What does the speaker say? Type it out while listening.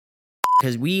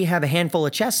because we have a handful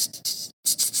of chest.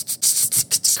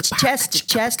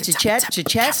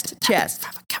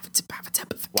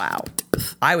 Wow.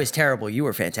 I was terrible. You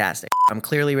were fantastic. I'm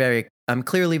clearly very.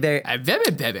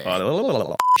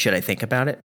 Should I think about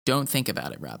it? Don't think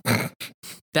about it, Rob.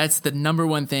 That's the number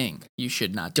one thing you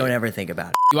should not do. Don't ever think about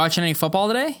it. You watching any football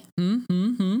today?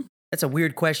 That's a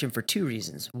weird question for two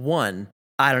reasons. One,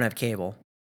 I don't have cable.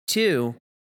 Two,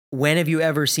 when have you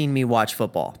ever seen me watch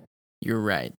football? You're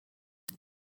right.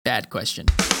 Bad question.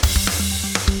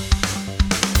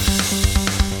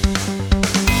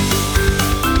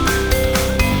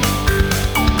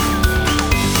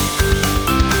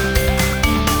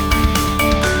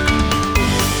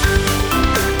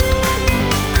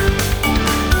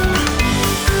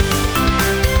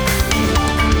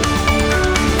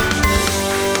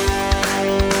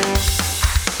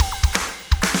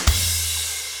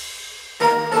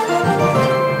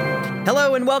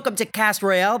 Hello and welcome to Cast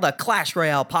Royale, the Clash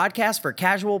Royale podcast for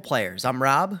casual players. I'm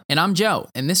Rob. And I'm Joe.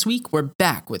 And this week we're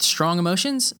back with Strong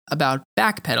Emotions about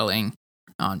backpedaling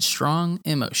on strong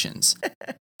emotions.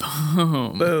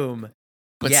 Boom. Boom.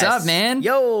 What's up, man?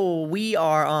 Yo, we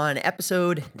are on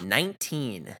episode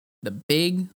 19. The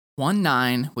big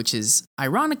 19, which is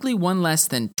ironically one less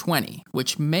than 20,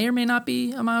 which may or may not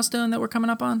be a milestone that we're coming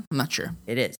up on. I'm not sure.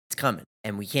 It is. It's coming.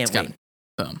 And we can't wait.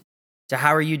 Boom. So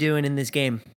how are you doing in this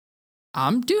game?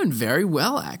 I'm doing very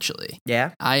well, actually.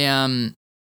 Yeah? To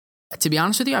be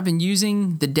honest with you, I've been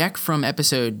using the deck from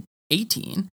episode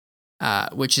 18,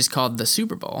 which is called the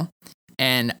Super Bowl,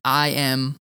 and I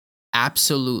am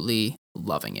absolutely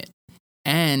loving it.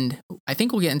 And I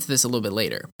think we'll get into this a little bit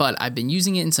later, but I've been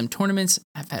using it in some tournaments.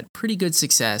 I've had pretty good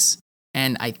success,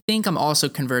 and I think I'm also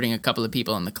converting a couple of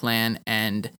people in the clan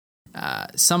and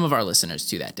some of our listeners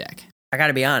to that deck. I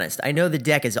gotta be honest. I know the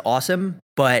deck is awesome,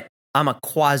 but I'm a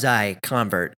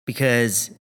quasi-convert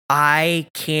because I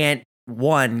can't,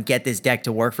 one, get this deck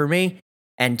to work for me,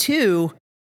 and two,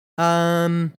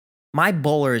 my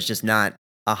bowler is just not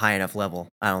a high enough level,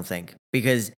 I don't think,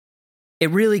 because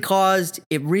it really caused,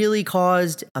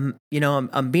 I'm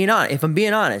being honest, if I'm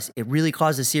being honest, it really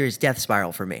caused a serious death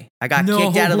spiral for me. I got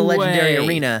kicked out of the Legendary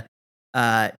Arena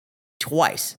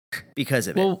twice because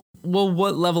of it. Well,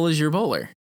 what level is your bowler?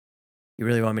 You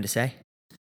really want me to say?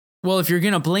 Well, if you're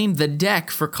going to blame the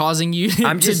deck for causing you to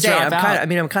I'm just saying, drop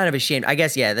out. I'm kind of ashamed. I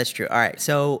guess, yeah, that's true. All right,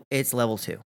 so it's level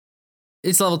 2.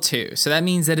 It's level 2, so that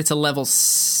means that it's a level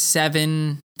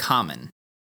 7 common.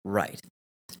 Right.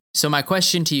 So my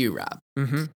question to you, Rob,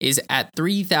 is at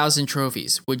 3,000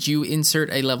 trophies, would you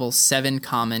insert a level 7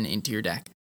 common into your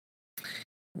deck?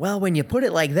 Well, when you put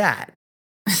it like that.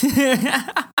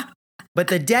 But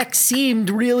the deck seemed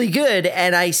really good,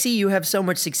 and I see you have so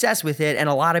much success with it, and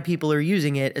a lot of people are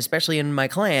using it, especially in my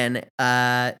clan,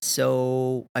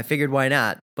 so I figured why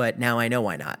not, but now I know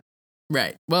why not.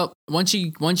 Right. Well, once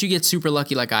you get super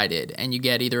lucky like I did, and you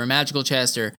get either a magical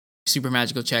chest or super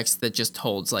magical chest that just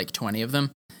holds like 20 of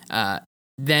them,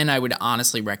 then I would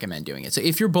honestly recommend doing it. So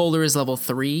if your bowler is level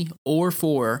 3 or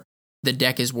 4, the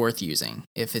deck is worth using.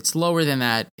 If it's lower than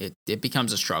that, it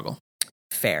becomes a struggle.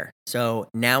 Fair. So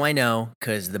now I know,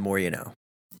 because the more you know.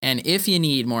 And if you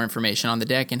need more information on the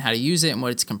deck and how to use it and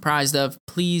what it's comprised of,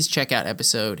 please check out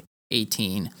episode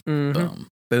 18. Boom.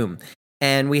 Boom.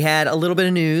 And we had a little bit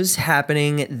of news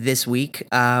happening this week.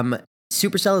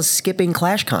 Supercell is skipping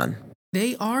ClashCon.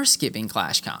 They are skipping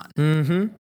ClashCon.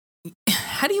 Mm-hmm.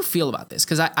 How do you feel about this?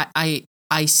 Because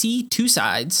I see two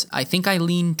sides. I think I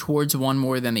lean towards one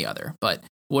more than the other. But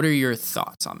what are your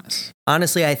thoughts on this?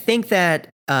 Honestly, I think that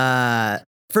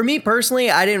for me personally,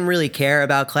 I didn't really care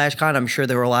about ClashCon. I'm sure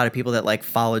there were a lot of people that like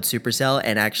followed Supercell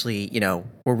and actually,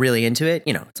 were really into it.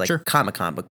 It's like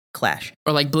Comic-Con, but Clash.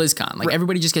 Or like BlizzCon. Like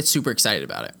everybody just gets super excited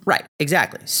about it. Right,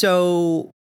 exactly.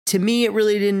 So to me, it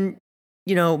really didn't,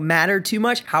 matter too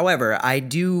much. However, I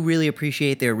do really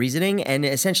appreciate their reasoning. And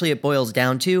essentially it boils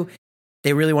down to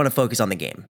they really want to focus on the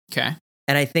game. Okay.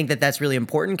 And I think that that's really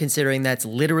important considering that's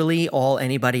literally all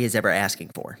anybody is ever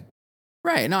asking for.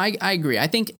 Right. No, I agree. I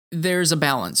think there's a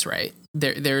balance, right?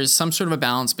 There's some sort of a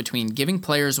balance between giving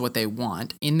players what they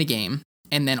want in the game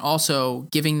and then also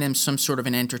giving them some sort of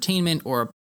an entertainment or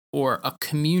a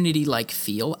community-like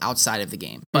feel outside of the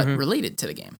game, but related to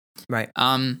the game. Right.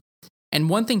 And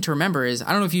one thing to remember is,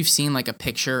 I don't know if you've seen like a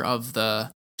picture of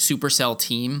the Supercell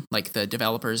team, like the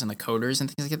developers and the coders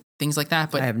and things like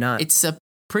that, but I have not. It's a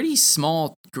pretty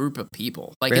small group of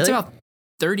people. Like really? It's about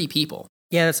 30 people.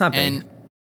 Yeah, that's not big.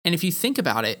 And if you think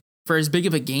about it, for as big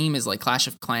of a game as like Clash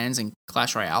of Clans and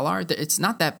Clash Royale are, it's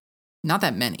not that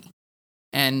many.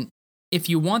 And if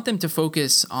you want them to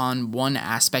focus on one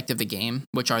aspect of the game,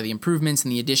 which are the improvements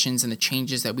and the additions and the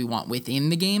changes that we want within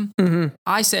the game,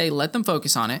 I say let them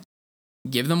focus on it.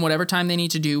 Give them whatever time they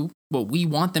need to do what we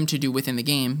want them to do within the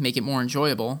game, make it more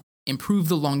enjoyable, improve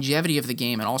the longevity of the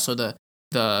game, and also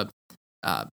the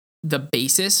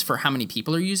basis for how many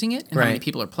people are using it and how many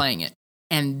people are playing it.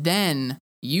 And then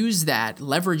use that,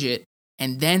 leverage it,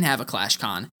 and then have a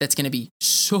ClashCon that's going to be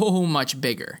so much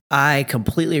bigger. I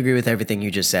completely agree with everything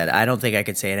you just said. I don't think I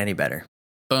could say it any better.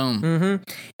 Boom.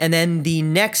 And then the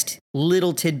next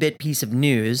little tidbit piece of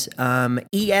news,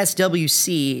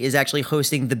 ESWC is actually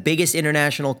hosting the biggest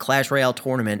international Clash Royale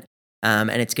tournament,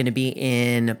 and it's going to be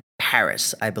in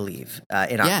Paris, I believe,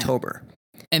 in October.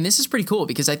 And this is pretty cool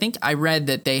because I think I read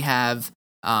that they have,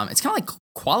 it's kind of like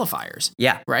qualifiers.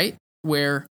 Yeah. Right?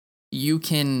 Where you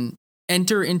can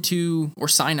enter into or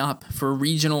sign up for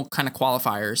regional kind of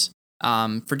qualifiers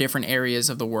for different areas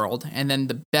of the world. And then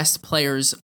the best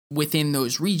players within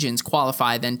those regions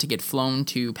qualify then to get flown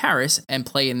to Paris and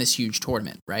play in this huge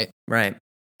tournament, right? Right.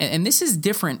 And this is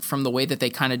different from the way that they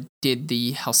kind of did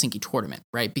the Helsinki tournament,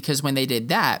 right? Because when they did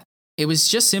that, it was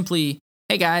just simply,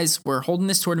 hey guys, we're holding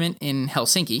this tournament in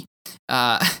Helsinki,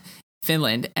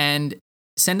 Finland, and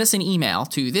send us an email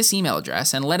to this email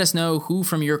address and let us know who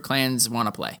from your clans want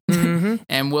to play.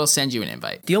 And we'll send you an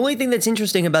invite. The only thing that's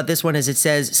interesting about this one is it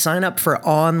says sign up for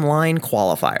online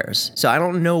qualifiers. So I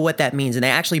don't know what that means. And they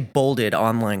actually bolded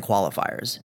online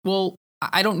qualifiers. Well,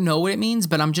 I don't know what it means,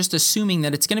 but I'm just assuming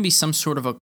that it's going to be some sort of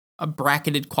a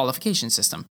bracketed qualification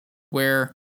system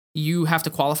where you have to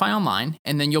qualify online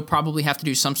and then you'll probably have to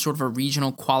do some sort of a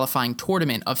regional qualifying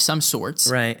tournament of some sorts.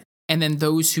 Right. And then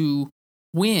those who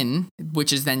win,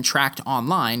 which is then tracked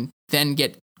online, then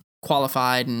get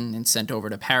qualified and sent over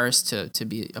to Paris to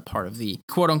be a part of the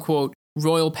quote-unquote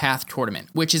Royal Path tournament,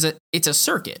 which is it's a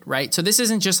circuit, right? So this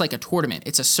isn't just like a tournament,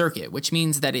 it's a circuit, which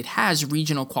means that it has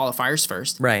regional qualifiers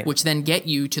first, right, which then get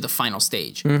you to the final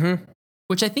stage,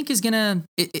 which I think is gonna,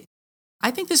 I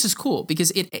think this is cool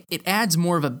because it adds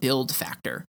more of a build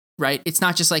factor, right? It's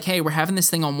not just like, hey, we're having this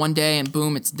thing on one day and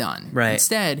boom, it's done. Right.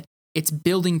 Instead, it's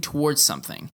building towards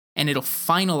something. And it'll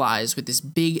finalize with this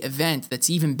big event that's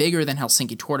even bigger than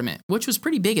Helsinki tournament, which was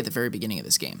pretty big at the very beginning of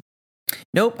this game.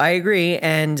 Nope, I agree.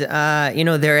 And, there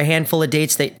are a handful of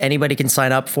dates that anybody can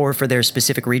sign up for their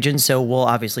specific region. So we'll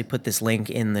obviously put this link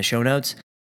in the show notes.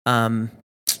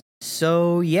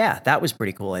 So, yeah, that was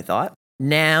pretty cool, I thought.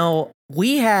 Now,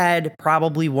 we had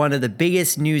probably one of the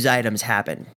biggest news items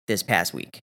happen this past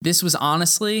week. This was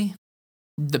honestly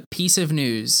the piece of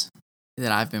news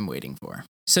that I've been waiting for.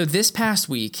 So this past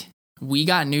week, we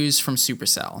got news from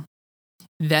Supercell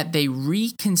that they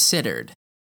reconsidered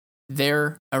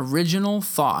their original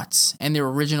thoughts and their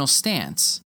original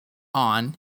stance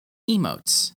on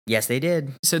emotes. Yes, they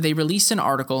did. So they released an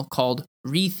article called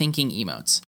Rethinking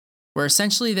Emotes, where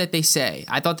essentially that they say,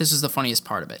 I thought this was the funniest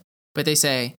part of it, but they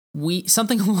say,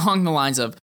 something along the lines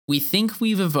of, we think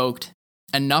we've evoked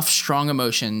enough strong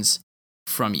emotions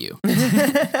from you.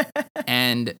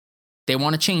 And they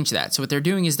want to change that. So what they're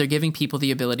doing is they're giving people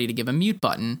the ability to give a mute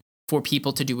button for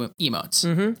people to do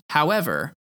emotes.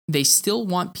 However, they still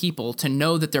want people to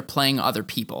know that they're playing other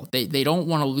people. They don't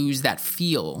want to lose that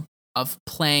feel of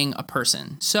playing a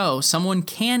person. So someone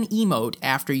can emote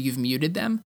after you've muted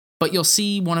them, but you'll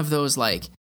see one of those, like,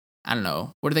 I don't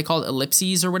know, what are they called?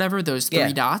 Ellipses or whatever? Those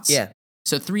three dots? Yeah.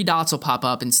 So 3 dots will pop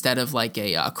up instead of like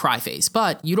a cry face,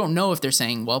 but you don't know if they're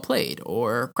saying well played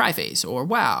or cry face or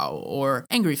wow or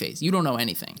angry face. You don't know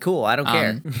anything. Cool. I don't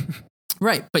care.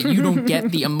 Right. But you don't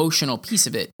get the emotional piece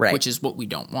of it, right, which is what we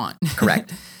don't want.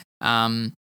 Correct.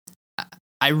 I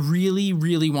really,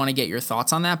 really want to get your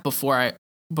thoughts on that before I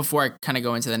kind of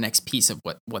go into the next piece of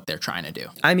what they're trying to do.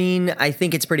 I mean, I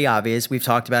think it's pretty obvious. We've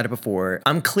talked about it before.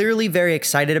 I'm clearly very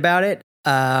excited about it.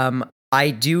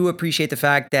 I do appreciate the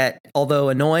fact that, although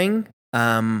annoying,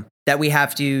 that we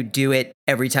have to do it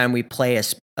every time we play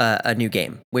a new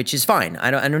game, which is fine. I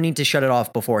don't need to shut it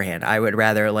off beforehand. I would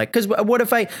rather, like, because what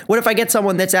if I get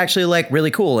someone that's actually like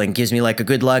really cool and gives me like a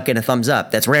good luck and a thumbs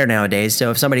up? That's rare nowadays. So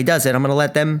if somebody does it, I'm gonna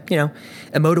let them,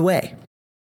 emote away.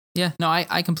 Yeah, no,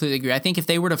 I completely agree. I think if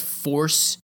they were to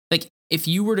force, like, if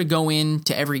you were to go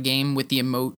into every game with the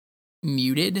emote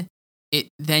muted,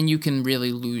 then you can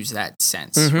really lose that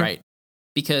sense, right?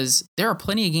 Because there are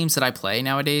plenty of games that I play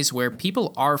nowadays where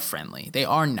people are friendly. They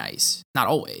are nice. Not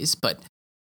always, but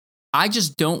I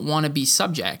just don't want to be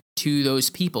subject to those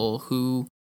people who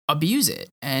abuse it.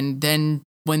 And then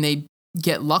when they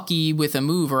get lucky with a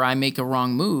move or I make a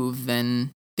wrong move,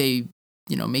 then they,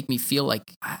 make me feel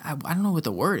like, I don't know what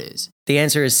the word is. The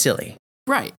answer is silly.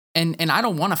 Right. And I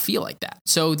don't want to feel like that.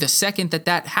 So the second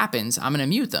that happens, I'm going to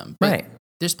mute them. But Right.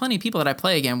 there's plenty of people that I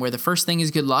play again where the first thing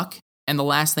is good luck and the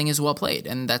last thing is well played.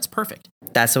 And that's perfect.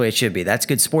 That's the way it should be. That's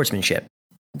good sportsmanship.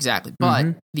 Exactly.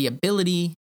 But the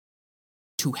ability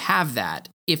to have that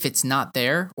if it's not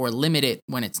there or limit it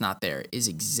when it's not there is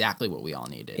exactly what we all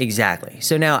needed. Exactly.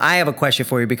 So now I have a question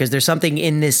for you because there's something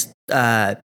in this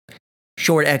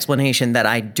short explanation that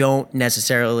I don't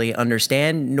necessarily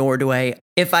understand, nor do I,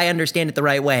 if I understand it the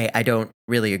right way, I don't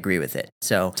really agree with it.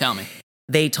 So tell me.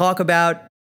 They talk about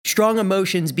strong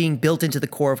emotions being built into the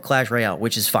core of Clash Royale,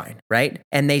 which is fine, right?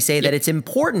 And they say that it's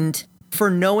important for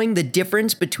knowing the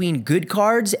difference between good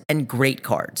cards and great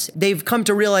cards. They've come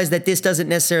to realize that this doesn't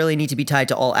necessarily need to be tied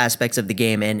to all aspects of the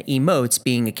game, and emotes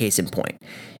being a case in point.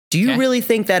 Do you really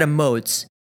think that emotes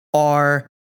are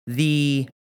the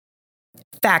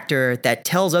factor that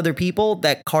tells other people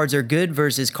that cards are good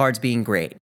versus cards being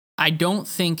great? I don't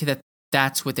think that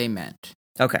that's what they meant.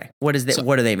 Okay. What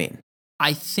do they mean?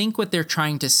 I think what they're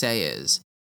trying to say is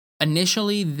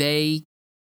initially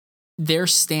their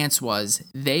stance was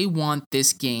they want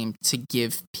this game to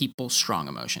give people strong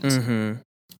emotions. Mm-hmm.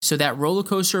 So that roller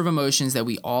coaster of emotions that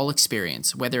we all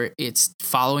experience, whether it's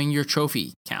following your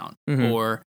trophy count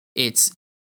or it's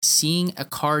seeing a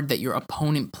card that your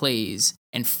opponent plays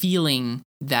and feeling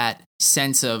that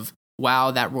sense of,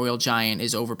 wow, that Royal Giant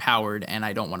is overpowered and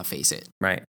I don't want to face it.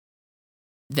 Right.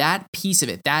 That piece of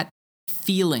it, that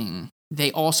feeling,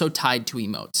 they also tied to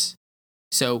emotes.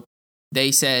 So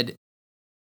they said,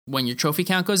 when your trophy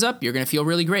count goes up, you're going to feel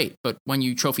really great. But when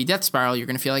you trophy death spiral, you're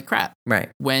going to feel like crap. Right.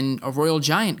 When a Royal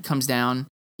Giant comes down,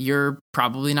 you're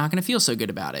probably not going to feel so good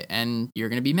about it. And you're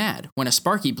going to be mad. When a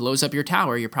Sparky blows up your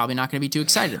tower, you're probably not going to be too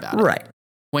excited about it. Right.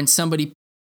 When somebody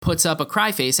puts up a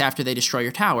cry face after they destroy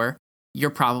your tower, you're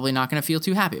probably not going to feel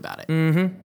too happy about it.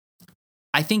 Mm-hmm.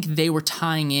 I think they were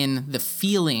tying in the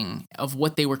feeling of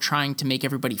what they were trying to make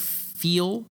everybody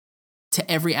feel to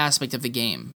every aspect of the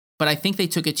game. But I think they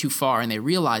took it too far, and they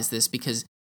realized this because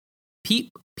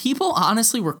people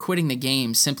honestly were quitting the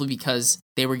game simply because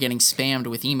they were getting spammed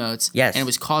with emotes. Yes. And it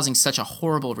was causing such a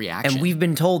horrible reaction. And we've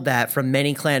been told that from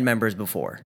many clan members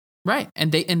before. Right.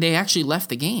 And they actually left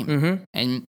the game. Mm-hmm.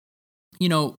 And,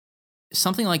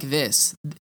 something like this,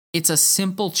 it's a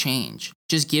simple change.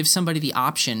 Just give somebody the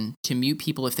option to mute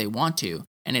people if they want to.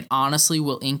 And it honestly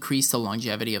will increase the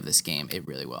longevity of this game. It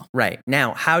really will. Right.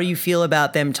 Now, how do you feel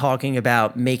about them talking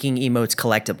about making emotes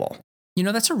collectible?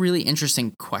 That's a really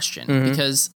interesting question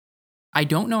because I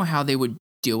don't know how they would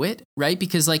do it, right?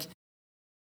 Because,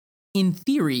 in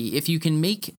theory, if you can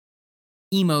make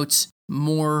emotes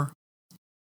more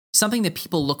something that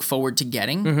people look forward to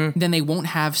getting, then they won't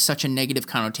have such a negative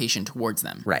connotation towards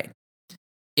them. Right.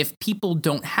 If people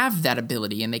don't have that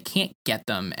ability and they can't get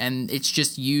them and it's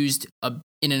just used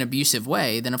in an abusive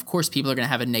way, then of course people are going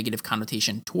to have a negative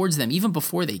connotation towards them even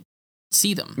before they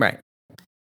see them. Right.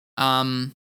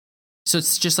 So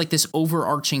it's just like this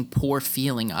overarching poor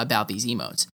feeling about these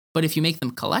emotes. But if you make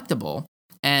them collectible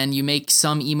and you make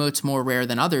some emotes more rare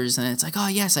than others, and it's like, oh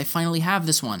yes, I finally have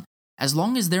this one. As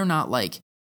long as they're not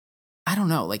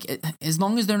as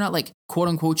long as they're not quote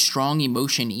unquote strong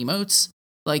emotion emotes,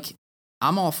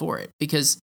 I'm all for it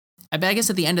because I guess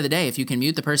at the end of the day, if you can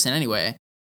mute the person anyway,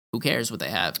 who cares what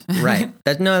they have? Right.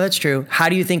 That's true. How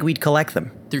do you think we'd collect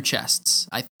them? Through chests,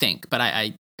 I think.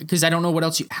 But because I don't know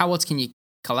how else can you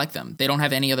collect them? They don't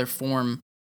have any other form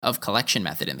of collection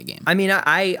method in the game. I mean,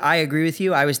 I agree with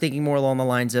you. I was thinking more along the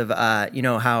lines of,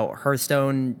 how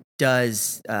Hearthstone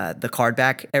does the card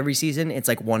back every season. It's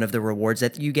like one of the rewards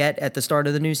that you get at the start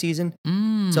of the new season.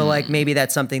 So maybe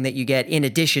that's something that you get in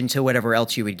addition to whatever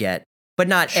else you would get. But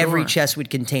not every chest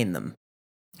would contain them.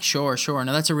 Sure.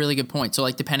 No, that's a really good point. So,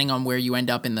 depending on where you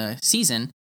end up in the season,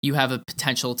 you have a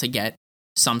potential to get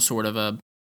some sort of an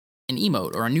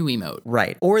emote or a new emote.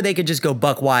 Right. Or they could just go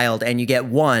buck wild and you get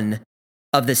one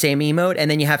of the same emote,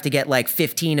 and then you have to get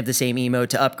 15 of the same emote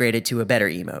to upgrade it to a better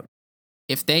emote.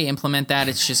 If they implement that,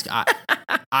 it's just,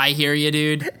 I hear you,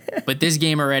 dude. But this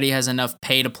game already has enough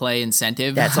pay-to-play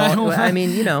incentive. That's all. I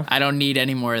mean, I don't need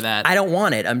any more of that. I don't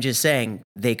want it. I'm just saying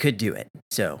they could do it.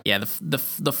 So yeah, the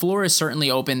floor is certainly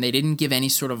open. They didn't give any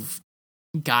sort of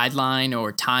guideline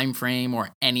or time frame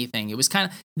or anything. It was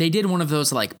they did one of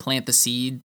those plant the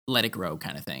seed, let it grow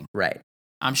kind of thing. Right.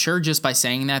 I'm sure just by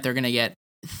saying that, they're going to get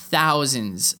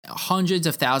thousands, hundreds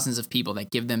of thousands of people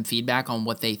that give them feedback on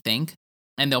what they think.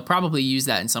 And they'll probably use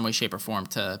that in some way, shape, or form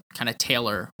to kind of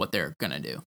tailor what they're going to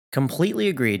do. Completely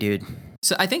agree, dude.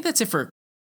 So I think that's it for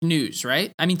news,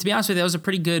 right? I mean, to be honest with you, that was a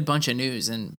pretty good bunch of news.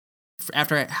 And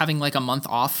after having a month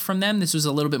off from them, this was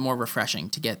a little bit more refreshing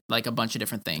to get a bunch of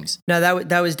different things. No,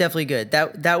 that was definitely good.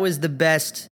 That was the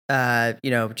best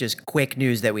just quick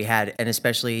news that we had, and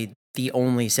especially the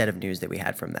only set of news that we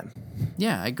had from them.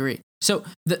 Yeah, I agree. So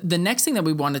the next thing that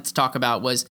we wanted to talk about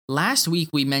was last week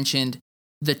we mentioned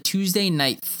the Tuesday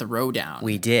Night Throwdown.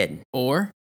 We did.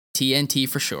 Or TNT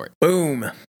for short.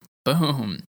 Boom.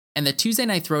 And the Tuesday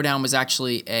Night Throwdown was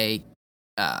actually a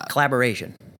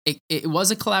collaboration. It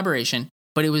was a collaboration,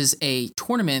 but it was a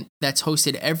tournament that's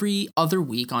hosted every other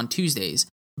week on Tuesdays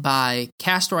by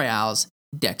Cast Royale's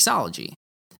Dexology,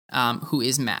 who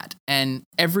is Matt. And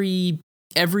every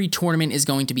tournament is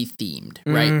going to be themed,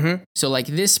 right? Mm-hmm. So like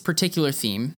this particular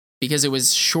theme, because it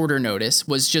was shorter notice,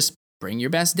 was just bring your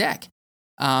best deck.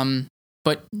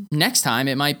 But next time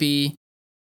it might be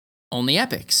only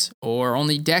epics, or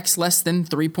only decks less than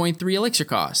 3.3 elixir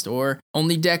cost, or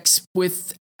only decks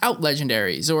without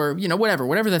legendaries, or,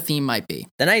 whatever the theme might be.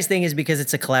 The nice thing is because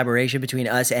it's a collaboration between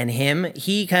us and him,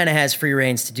 he kind of has free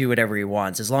reins to do whatever he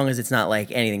wants, as long as it's not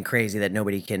like anything crazy that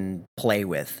nobody can play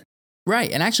with. Right.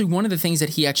 And actually, one of the things that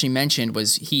he actually mentioned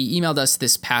was he emailed us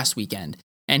this past weekend,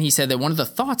 and he said that one of the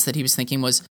thoughts that he was thinking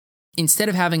was, instead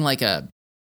of having like a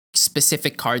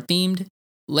specific card themed,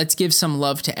 let's give some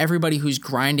love to everybody who's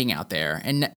grinding out there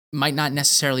and might not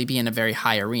necessarily be in a very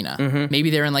high arena. Mm-hmm. Maybe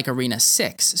they're in like Arena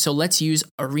 6. So let's use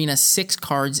Arena 6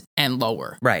 cards and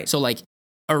lower. Right. So like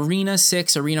Arena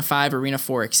 6, Arena 5, Arena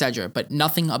 4, etc., but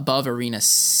nothing above Arena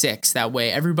 6. That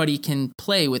way everybody can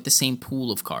play with the same pool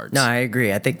of cards. No, I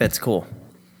agree. I think that's cool.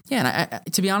 Yeah, and I,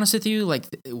 to be honest with you, like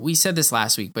we said this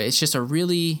last week, but it's just a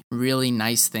really, really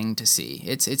nice thing to see.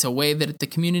 It's a way that the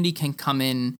community can come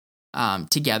in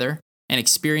together and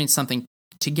experience something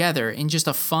together in just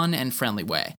a fun and friendly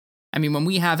way. I mean, when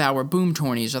we have our boom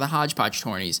tourneys or the hodgepodge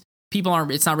tourneys,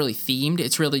 it's not really themed.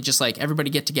 It's really just like everybody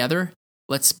get together,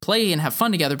 let's play and have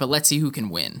fun together, but let's see who can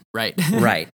win, right?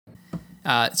 Right.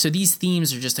 So these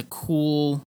themes are just a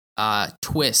cool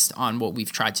twist on what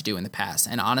we've tried to do in the past.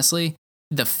 And honestly,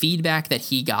 the feedback that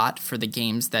he got for the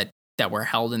games that were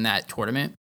held in that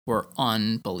tournament were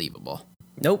unbelievable.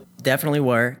 Nope, definitely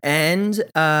were. And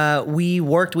we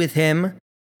worked with him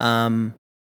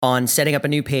on setting up a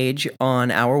new page on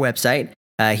our website.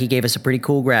 He gave us a pretty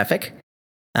cool graphic.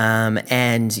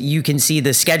 And you can see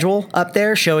the schedule up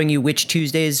there showing you which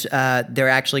Tuesdays they're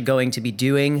actually going to be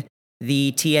doing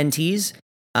the TNTs,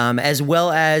 as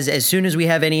well as soon as we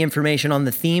have any information on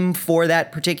the theme for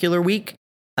that particular week,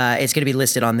 it's going to be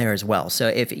listed on there as well. So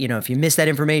if you miss that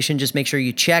information, just make sure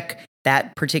you check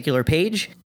that particular page.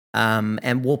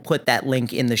 And we'll put that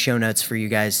link in the show notes for you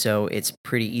guys, so it's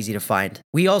pretty easy to find.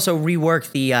 We also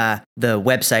reworked the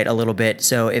website a little bit,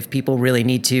 so if people really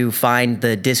need to find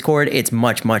the Discord, it's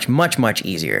much, much, much, much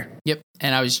easier. Yep,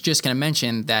 and I was just going to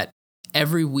mention that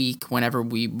every week, whenever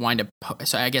we wind up,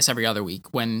 so I guess every other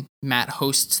week, when Matt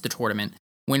hosts the tournament,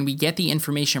 when we get the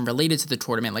information related to the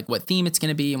tournament, like what theme it's going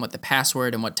to be and what the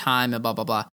password and what time and blah, blah,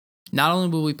 blah, not only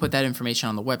will we put that information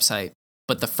on the website,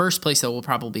 but the first place that we'll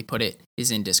probably put it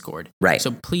is in Discord. Right.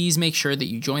 So please make sure that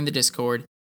you join the Discord,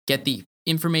 get the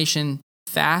information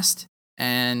fast,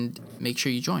 and make sure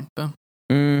you join. Boom.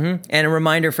 Mm-hmm. And a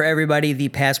reminder for everybody, the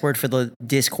password for the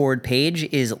Discord page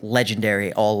is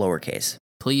legendary, all lowercase.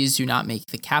 Please do not make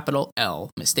the capital L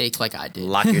mistake like I did.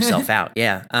 Lock yourself out,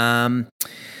 yeah.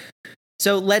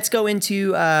 So let's go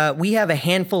into, we have a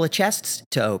handful of chests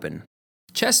to open.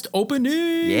 Chest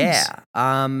openings.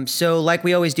 Yeah. So like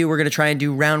we always do, we're going to try and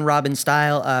do round robin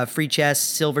style, free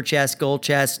chest, silver chest, gold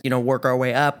chest, work our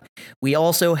way up. We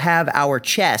also have our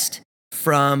chest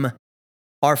from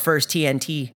our first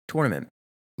TNT tournament.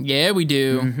 Yeah, we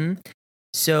do. Mm-hmm.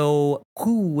 So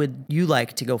who would you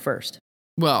like to go first?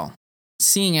 Well,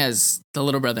 seeing as the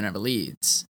little brother never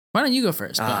leads, why don't you go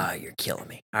first? You're killing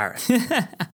me. All right.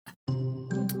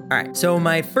 All right, so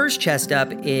my first chest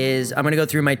up is, I'm going to go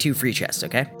through my 2 free chests,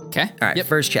 okay? Okay. All right, yep.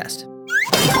 First chest.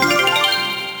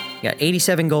 Got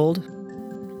 87 gold,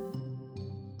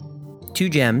 2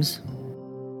 gems,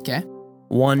 Okay.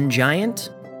 1 giant,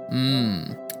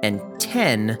 Mm. and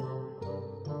 10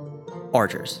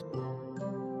 archers.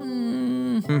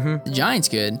 The giant's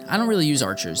good. I don't really use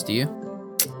archers, do you?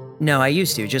 No, I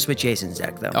used to, just with Jason's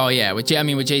deck, though. Oh, yeah. With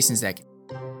Jason's deck.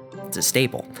 It's a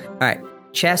staple. All right,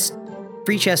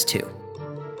 free chest 2.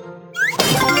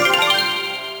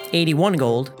 81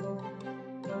 gold,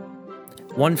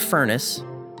 1 furnace,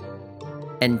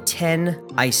 and 10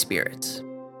 ice spirits.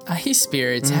 Ice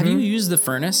spirits. Have you used the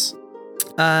furnace?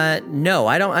 No,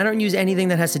 I don't use anything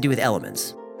that has to do with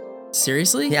elements.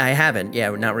 Seriously? Yeah, I haven't. Yeah,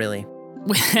 not really.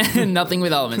 Nothing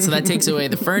with elements. So that takes away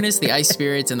the furnace, the ice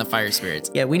spirits, and the fire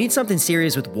spirits. Yeah, we need something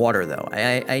serious with water, though.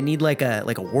 I need like a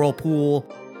whirlpool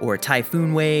or a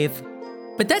typhoon wave.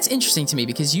 But that's interesting to me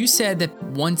because you said that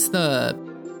once the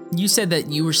You said that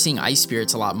you were seeing ice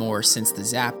spirits a lot more since the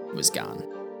zap was gone.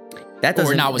 That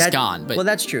doesn't, gone, but well,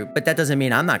 that's true. But that doesn't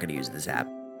mean I'm not going to use the zap.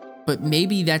 But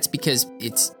maybe that's because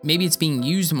it's being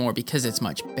used more because it's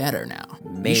much better now.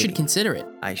 Maybe. You should consider it.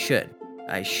 I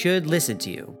should listen to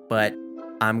you, but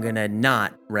I'm going to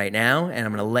not right now, and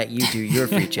I'm going to let you do your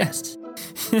free chests.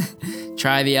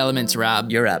 Try the elements,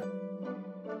 Rob. You're up.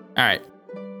 All right.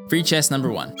 Free chest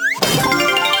number 1.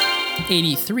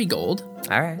 83 gold.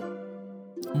 All right.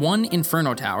 1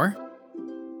 Inferno Tower.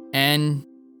 And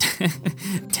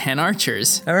 10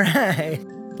 archers. All right.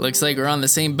 Looks like we're on the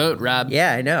same boat, Rob.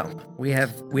 Yeah, I know. We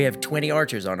have 20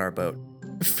 archers on our boat.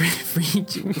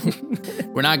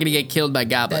 We're not going to get killed by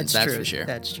goblins, that's for sure.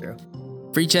 That's true.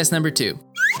 Free chest number 2.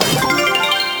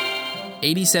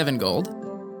 87 gold.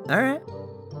 All right.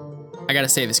 I got to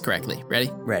say this correctly.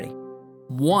 Ready? Ready.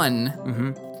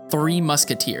 1 3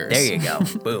 musketeers. There you go.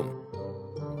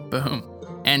 Boom. Boom.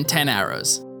 And 10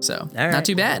 arrows. So, right. Not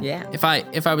too bad. Yeah. If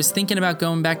I was thinking about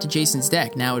going back to Jason's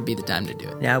deck, now would be the time to do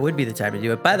it. Now would be the time to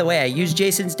do it. By the way, I used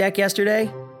Jason's deck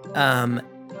yesterday,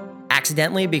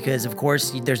 accidentally, because of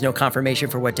course there's no confirmation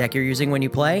for what deck you're using when you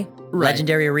play. Right.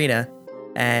 Legendary Arena,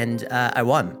 and I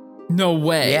won. No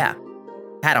way. Yeah.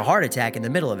 Had a heart attack in the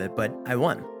middle of it, but I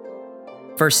won.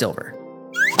 First silver.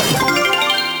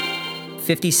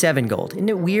 57 gold. Isn't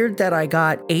it weird that I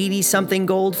got 80-something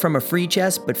gold from a free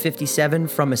chest, but 57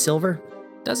 from a silver?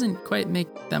 Doesn't quite make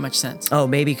that much sense. Oh,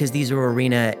 maybe because these were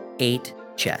Arena 8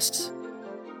 chests.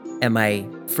 And my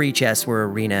free chests were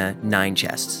Arena 9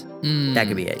 chests. That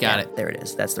could be it. Got it. There it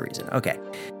is. That's the reason. Okay.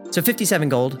 So 57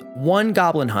 gold, 1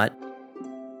 goblin hut,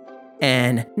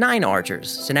 and 9 archers.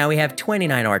 So now we have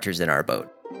 29 archers in our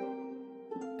boat.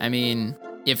 I mean,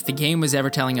 if the game was ever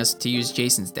telling us to use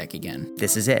Jason's deck again,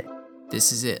 This is it.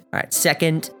 this is it. All right.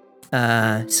 Second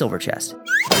silver chest.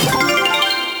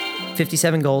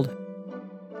 57 gold,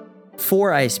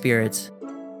 4 ice spirits,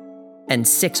 and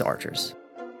 6 archers.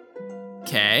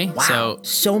 Okay. Wow.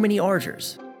 So many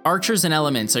archers. Archers and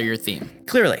elements are your theme.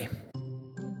 Clearly.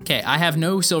 Okay, I have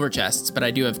no silver chests, but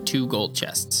I do have 2 gold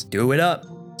chests. Do it up.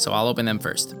 So I'll open them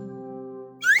first.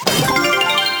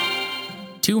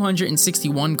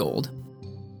 261 gold.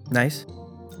 Nice.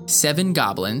 7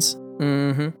 goblins.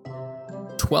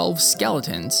 12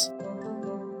 skeletons.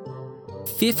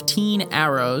 15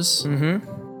 arrows.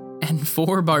 And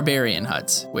 4 barbarian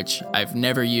huts, which I've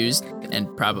never used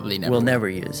and probably never We'll never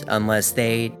use unless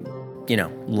they,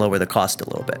 lower the cost a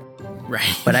little bit.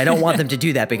 Right. But I don't want them to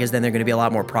do that because then they're going to be a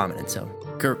lot more prominent. So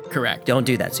Correct. don't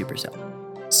do that, Supercell.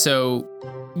 So,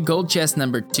 gold chest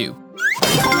number 2.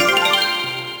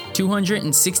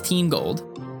 216 gold.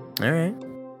 All right.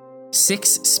 6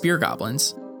 spear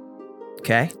goblins.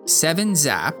 Okay. 7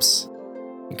 zaps.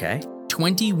 Okay.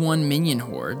 21 minion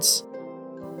hordes.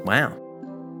 Wow.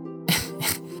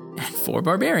 And 4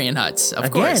 barbarian huts,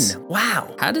 of course. Again.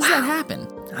 Wow. How does that happen?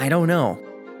 I don't know.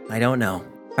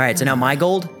 All right. So now my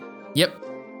gold. Yep.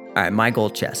 All right. My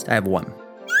gold chest. I have 1.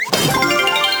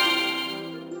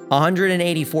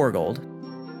 184 gold.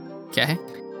 Okay.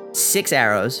 6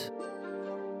 arrows.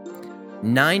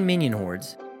 9 minion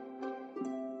hordes.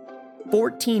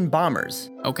 14 bombers.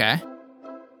 Okay.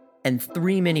 And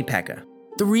 3 mini P.E.K.K.A.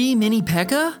 3 mini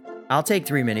P.E.K.K.A.? I'll take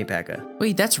 3 mini P.E.K.K.A.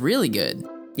 Wait, that's really good.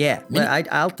 Yeah,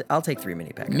 I'll take 3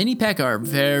 mini P.E.K.K.A. Mini P.E.K.K.A. are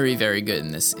very, very good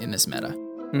in this meta.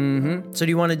 So do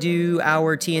you want to do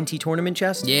our TNT tournament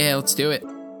chest? Yeah, let's do it.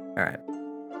 All right.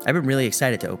 I've been really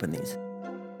excited to open these.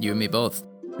 You and me both.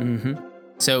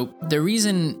 So the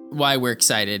reason why we're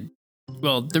excited,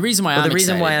 the reason why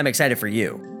I'm excited for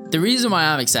you. The reason why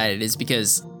I'm excited is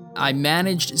because I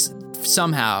managed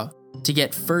somehow to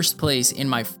get first place in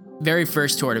my very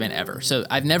first tournament ever. So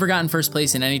I've never gotten first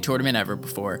place in any tournament ever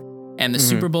before. And the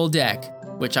Super Bowl deck,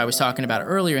 which I was talking about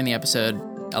earlier in the episode,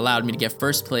 allowed me to get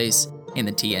first place in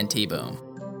the TNT Boom.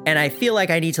 And I feel like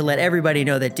I need to let everybody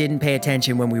know that didn't pay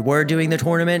attention when we were doing the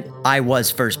tournament. I was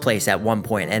first place at one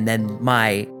point, and then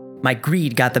my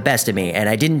greed got the best of me, and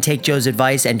I didn't take Joe's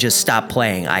advice and just stop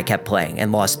playing. I kept playing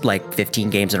and lost like 15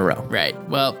 games in a row. Right.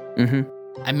 Well,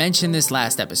 I mentioned this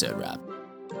last episode, Rob.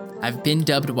 I've been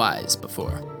dubbed wise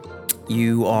before.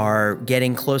 You are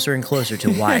getting closer and closer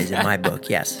to wise in my book,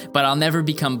 yes. But I'll never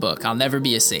become book. I'll never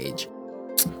be a sage.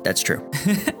 That's true.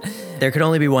 There could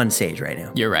only be one sage right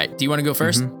now. You're right. Do you want to go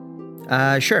first?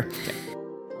 Sure. Okay.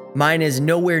 Mine is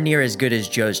nowhere near as good as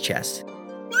Joe's chest.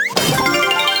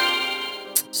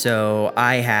 So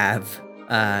I have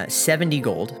 70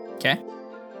 gold. Okay.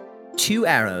 2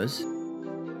 arrows,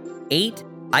 8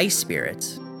 ice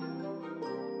spirits,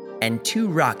 and 2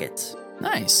 rockets.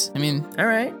 Nice. I mean, all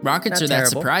right. Rockets Not are terrible. that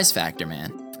surprise factor,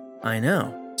 man. I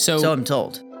know. So I'm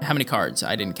told. How many cards?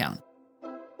 I didn't count.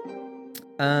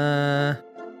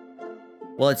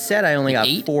 Well, it said I only got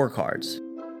 8? 4 cards.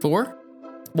 4?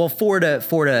 Well, four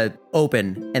to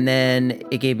open, and then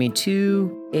it gave me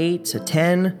 2, 8, so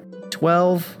 10,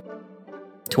 12.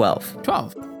 12.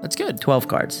 That's good. 12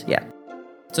 cards, yeah.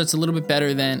 So it's a little bit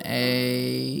better than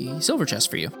a silver chest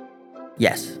for you.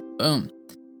 Yes. Boom.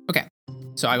 Okay.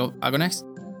 So I'll go next.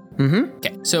 Mm-hmm.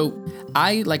 Okay. So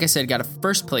like I said, got a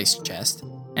first place chest,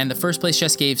 and the first place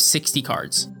chest gave 60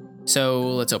 cards.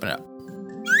 So let's open it up.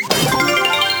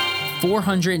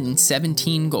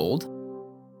 417 gold.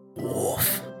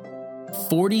 Woof.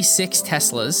 46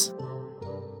 Teslas.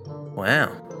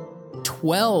 Wow.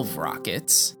 12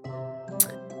 rockets.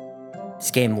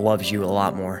 This game loves you a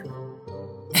lot more.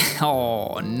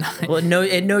 Oh, nice. Well,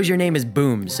 it knows your name is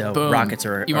Boom, so Boom. rockets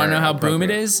are. You want to know how boom it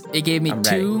appropriate. is? It gave me I'm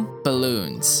 2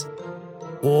 balloons.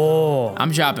 Whoa.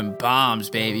 I'm dropping bombs,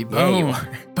 baby. Boom. Yeah, you are.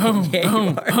 Boom, Yeah, boom,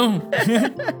 you are. boom.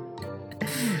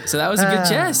 So that was a good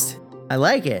chest. I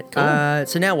like it. Cool.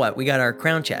 So now what? We got our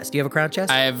crown chest. Do you have a crown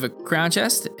chest? I have a crown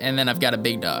chest, and then I've got a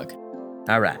big dog.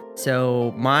 All right.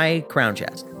 So my crown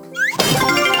chest.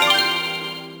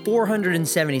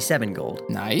 477 gold.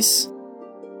 Nice.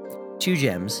 2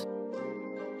 gems.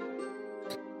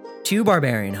 2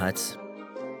 barbarian huts.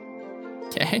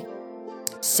 Okay.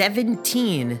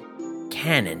 17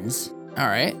 cannons. All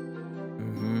right.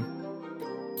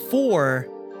 4.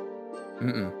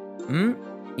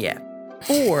 Yeah.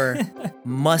 4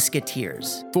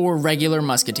 musketeers. 4 regular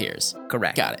musketeers.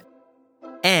 Correct. Got it.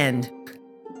 And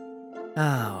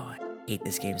I hate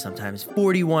this game sometimes.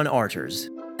 41 archers.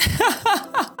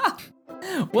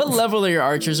 What level are your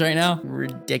archers right now?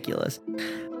 Ridiculous.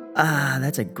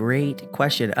 That's a great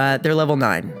question. They're level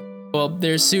 9. Well,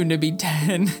 there's soon to be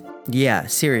 10. Yeah,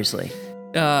 seriously.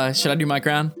 Should I do my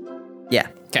crown? Yeah.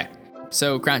 Okay.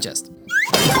 So, crown chest.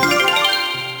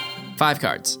 5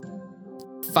 cards.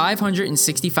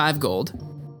 565 gold.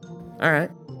 All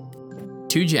right.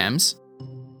 2 gems.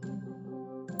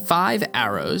 5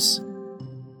 arrows.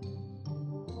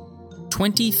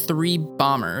 23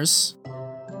 bombers.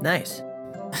 Nice.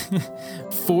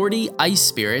 40 ice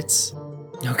spirits.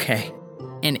 Okay.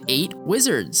 And 8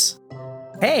 wizards.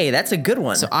 Hey, that's a good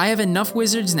one. So I have enough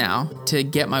wizards now to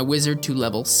get my wizard to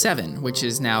level 7, which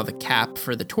is now the cap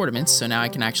for the tournaments. So now I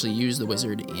can actually use the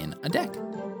wizard in a deck.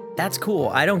 That's cool.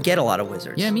 I don't get a lot of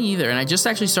wizards. Yeah, me either. And I just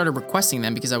actually started requesting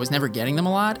them because I was never getting them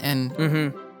a lot.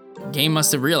 And game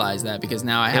must have realized that because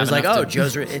now I have. It was like, enough oh, to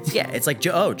it's like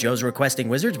Joe's requesting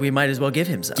wizards. We might as well give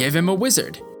him some. give him a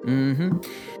wizard.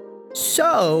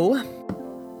 So,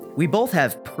 we both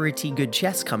have pretty good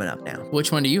chests coming up now.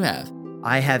 Which one do you have?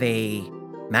 I have a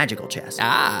magical chest.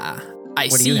 I What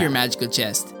do see you your have? magical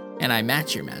chest, and I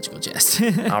match your magical chest.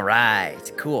 All right,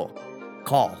 cool.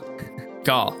 Call.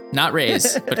 Call, not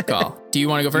raise, but call. Do you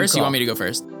want to go first? You call. want me to go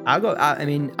first? I'll go.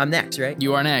 I'm next, right?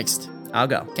 You are next. I'll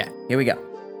go. Okay. Here we go.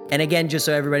 And again, just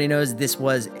so everybody knows, this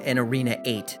was an Arena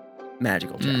 8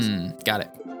 magical chest. Got it.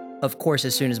 Of course,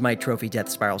 as soon as my trophy death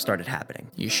spiral started happening.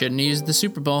 You shouldn't have used the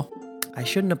Super Bowl. I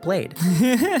shouldn't have played.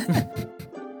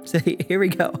 So here we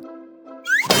go.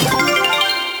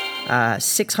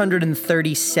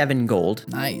 637 gold.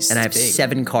 Nice. And I have That's big.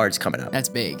 7 cards coming up. That's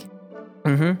big.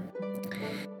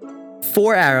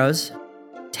 4 arrows.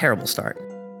 Terrible start.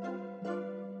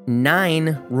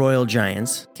 9 royal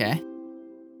giants. Okay.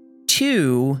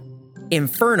 2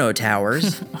 inferno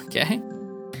towers. Okay.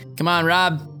 Come on,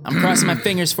 Rob. I'm crossing my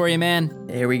fingers for you, man.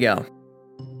 Here we go.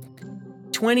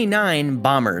 29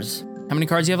 bombers. How many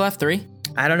cards do you have left? 3?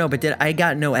 I don't know, but I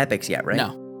got no epics yet, right?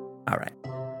 No. All right.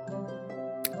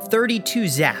 32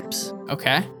 zaps.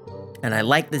 Okay. And I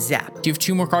like the zap. Do you have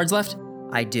 2 more cards left?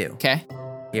 I do. Okay.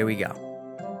 Here we go.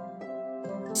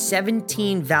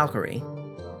 17 Valkyrie.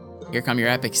 Here come your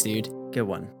epics, dude. Good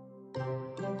one.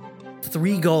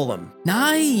 3 golem.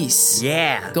 Nice.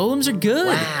 Yeah. Golems are good.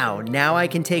 Wow. Now I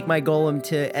can take my golem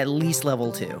to at least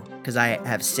level 2 because I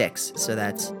have 6. So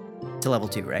that's to level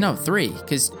 2, right? No, 3,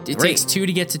 because it 3. takes 2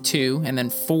 to get to 2, and then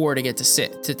 4 to get to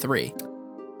 3.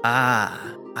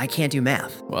 I can't do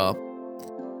math. Well,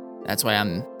 that's why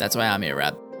I'm here,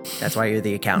 Rob. That's why you're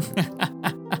the accountant.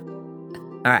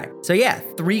 All right. So yeah,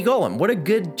 3 golem. What a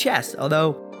good chest.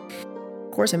 Although,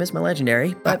 of course, I missed my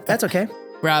legendary, but that's okay.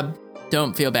 Rob,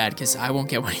 don't feel bad because I won't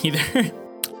get one either.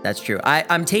 That's true.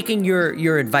 I'm taking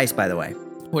your advice, by the way.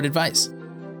 What advice?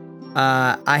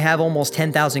 I have almost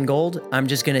 10,000 gold. I'm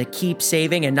just going to keep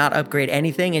saving and not upgrade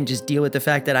anything and just deal with the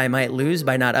fact that I might lose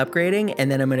by not upgrading. And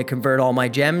then I'm going to convert all my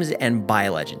gems and buy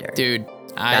a legendary. Dude,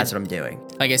 that's what I'm doing.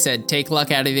 Like I said, take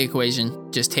luck out of the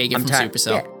equation. Just take it from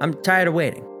Supercell. Yeah, I'm tired of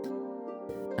waiting.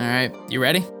 All right, you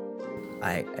ready?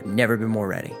 I've never been more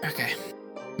ready. Okay.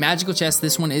 Magical chest.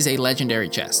 This one is a legendary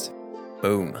chest.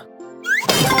 Boom.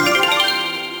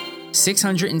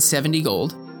 670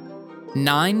 gold,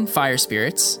 9 fire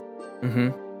spirits,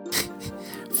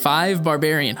 5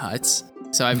 barbarian huts.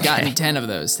 So I've gotten 10 of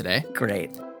those today.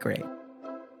 Great.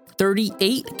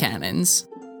 38 cannons.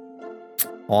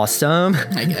 Awesome.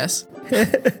 I guess.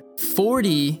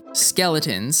 40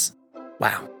 skeletons.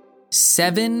 Wow.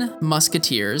 7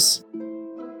 musketeers.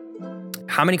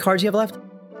 How many cards do you have left?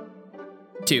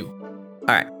 2. All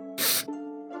right.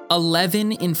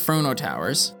 11 inferno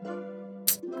towers.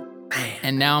 Man.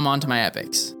 And now I'm on to my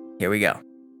epics. Here we go.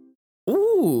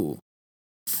 Ooh.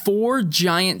 4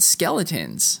 giant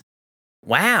skeletons.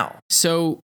 Wow.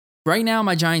 So right now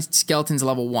my giant skeleton's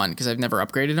level 1 because I've never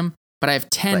upgraded him, but I have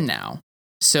 10 now.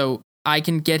 So I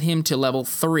can get him to level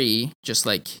 3, just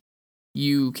like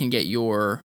you can get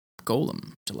your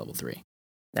golem to level 3.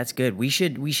 That's good. We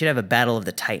should have a battle of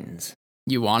the Titans.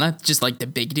 You wanna? Just like the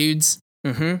big dudes?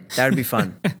 Mm-hmm. That would be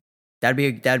fun. That'd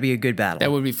be a good battle.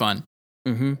 That would be fun.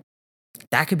 Mm-hmm.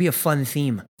 That could be a fun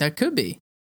theme That could be.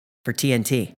 for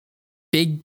TNT.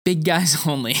 Big guys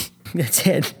only. That's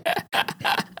it.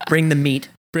 Bring the meat.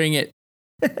 Bring it.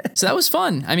 So that was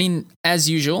fun. I mean, as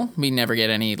usual, we never get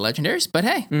any legendaries, but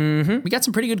hey, we got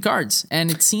some pretty good cards.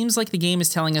 And it seems like the game is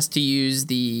telling us to use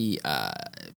the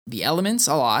elements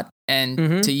a lot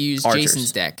and to use Archers.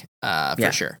 Jason's deck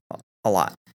for sure. A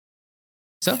lot.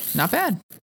 So, not bad.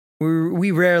 We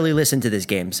rarely listen to this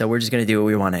game, so we're just going to do what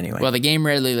we want anyway. Well, the game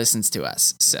rarely listens to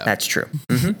us, so That's true.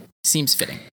 seems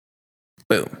fitting.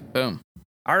 Boom.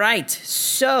 All right,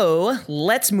 so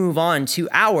let's move on to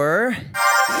our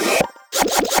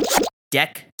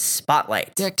deck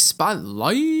spotlight. Deck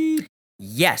spotlight.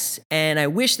 Yes, and I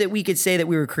wish that we could say that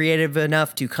we were creative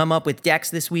enough to come up with decks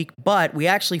this week, but we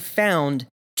actually found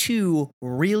 2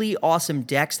 really awesome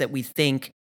decks that we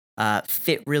think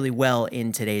fit really well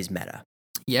in today's meta.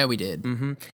 Yeah, we did.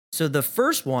 So the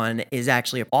first one is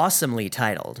actually awesomely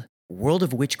titled World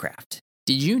of Witchcraft.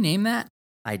 Did you name that?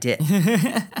 I did.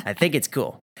 I think it's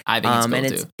cool. I think it's cool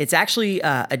and too. It's actually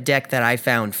a deck that I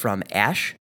found from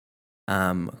Ash,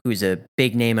 who's a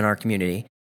big name in our community.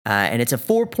 And it's a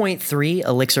 4.3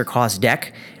 elixir cost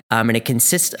deck. And it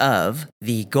consists of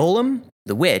the Golem,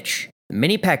 the Witch, the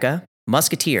Mini P.E.K.K.A.,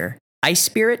 Musketeer, Ice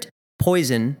Spirit,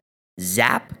 Poison,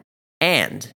 Zap,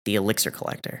 and the Elixir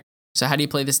Collector. So how do you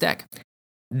play this deck?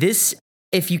 This,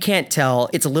 if you can't tell,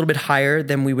 it's a little bit higher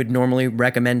than we would normally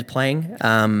recommend playing,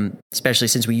 especially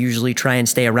since we usually try and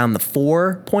stay around the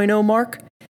 4.0 mark.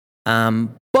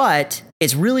 But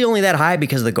it's really only that high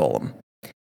because of the Golem.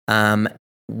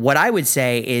 What I would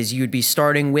say is you'd be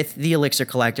starting with the Elixir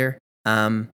Collector.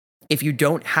 If you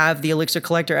don't have the Elixir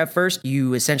Collector at first,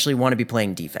 you essentially want to be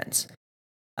playing defense.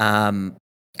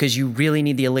 Because you really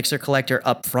need the Elixir Collector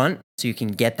up front so you can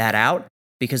get that out.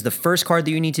 Because the first card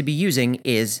that you need to be using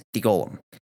is the Golem.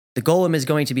 The Golem is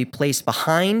going to be placed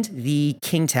behind the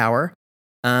King Tower.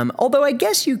 Although I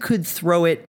guess you could throw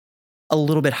it a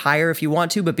little bit higher if you want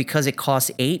to, but because it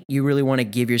costs 8, you really want to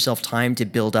give yourself time to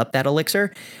build up that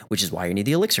elixir, which is why you need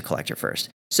the Elixir Collector first.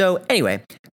 So anyway,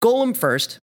 Golem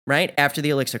first, right? After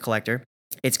the Elixir Collector.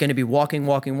 It's going to be walking.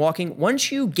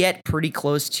 Once you get pretty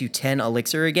close to 10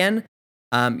 elixir again,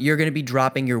 you're going to be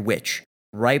dropping your Witch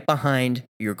right behind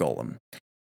your Golem.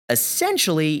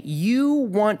 Essentially, you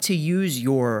want to use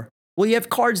you have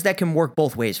cards that can work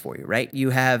both ways for you, right? You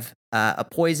have a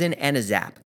Poison and a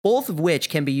Zap, both of which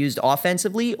can be used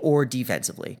offensively or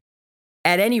defensively.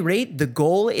 At any rate, the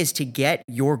goal is to get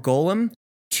your Golem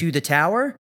to the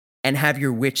tower and have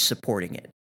your Witch supporting it.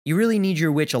 You really need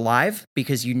your Witch alive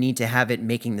because you need to have it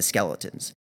making the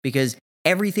skeletons. Because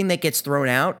everything that gets thrown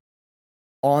out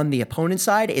on the opponent's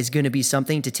side is going to be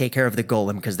something to take care of the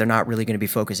Golem because they're not really going to be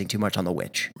focusing too much on the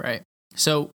Witch. Right.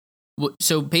 So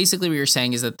basically what you're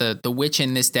saying is that the Witch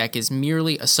in this deck is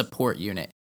merely a support unit.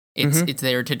 It's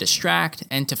there to distract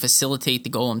and to facilitate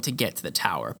the Golem to get to the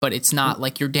tower, but it's not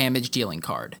like your damage dealing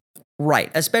card.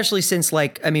 Right. Especially since,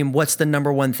 what's the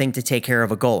number one thing to take care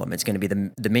of a Golem? It's going to be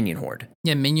the Minion Horde.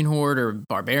 Yeah, Minion Horde or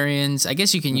Barbarians. I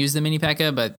guess you can use the Mini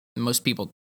P.E.K.K.A., but most people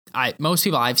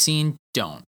I've seen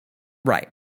don't. Right.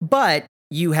 But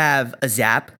you have a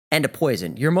Zap and a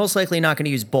Poison. You're most likely not going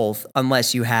to use both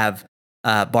unless you have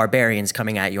Barbarians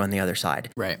coming at you on the other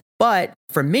side. Right. But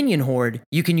for Minion Horde,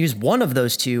 you can use one of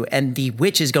those two, and the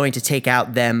Witch is going to take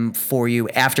out them for you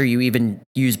after you even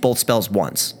use both spells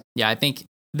once. Yeah, I think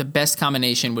the best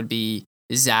combination would be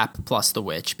Zap plus the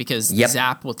Witch, because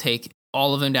Zap will take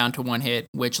all of them down to one hit,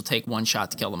 Witch will take one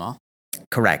shot to kill them all.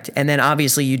 Correct. And then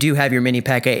obviously you do have your mini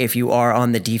P.E.K.K.A. if you are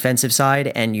on the defensive side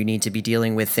and you need to be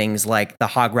dealing with things like the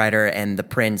Hog Rider and the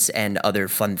Prince and other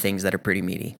fun things that are pretty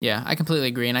meaty. Yeah, I completely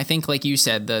agree. And I think, like you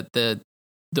said, the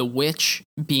witch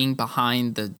being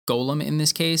behind the golem in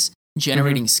this case,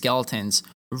 generating skeletons,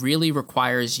 really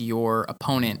requires your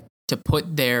opponent to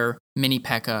put their mini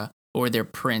P.E.K.K.A. or their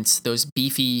Prince, those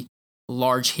beefy,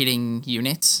 large hitting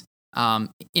units,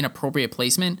 in appropriate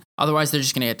placement. Otherwise, they're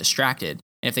just going to get distracted.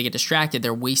 And if they get distracted,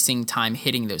 they're wasting time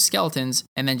hitting those skeletons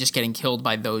and then just getting killed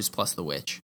by those plus the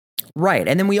witch. Right.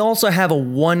 And then we also have a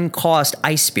 1-cost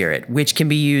Ice Spirit, which can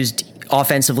be used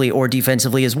offensively or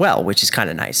defensively as well, which is kind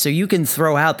of nice. So you can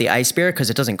throw out the Ice Spirit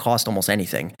because it doesn't cost almost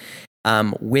anything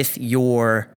with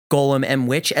your Golem and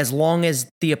Witch. As long as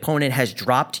the opponent has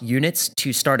dropped units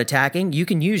to start attacking, you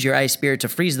can use your Ice Spirit to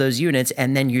freeze those units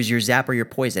and then use your Zap or your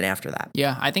Poison after that.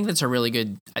 Yeah, I think that's a really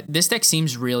good... This deck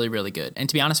seems really, really good. And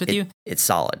to be honest with you... It's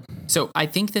solid. So I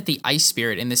think that the Ice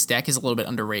Spirit in this deck is a little bit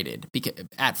underrated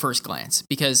at first glance,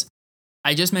 because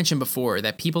I just mentioned before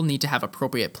that people need to have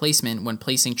appropriate placement when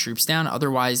placing troops down.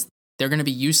 Otherwise, they're going to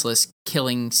be useless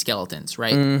killing skeletons,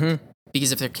 right? Mm-hmm.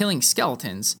 Because if they're killing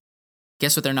skeletons,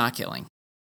 guess what they're not killing?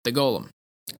 The golem.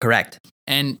 Correct.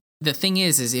 And the thing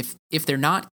is if they're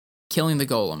not killing the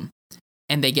golem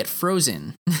and they get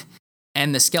frozen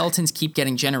and the skeletons keep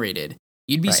getting generated,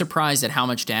 you'd be surprised at how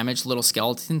much damage little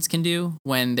skeletons can do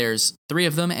when there's 3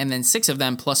 of them and then 6 of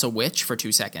them plus a witch for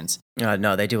 2 seconds.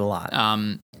 No, they do a lot.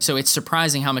 So it's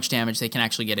surprising how much damage they can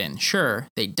actually get in. Sure,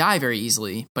 they die very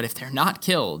easily, but if they're not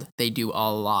killed, they do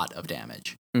a lot of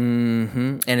damage.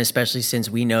 Mm-hmm. And especially since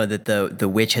we know that the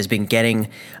witch has been getting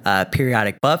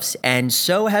periodic buffs, and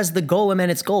so has the golem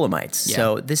and its golemites. Yeah.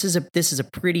 So this is a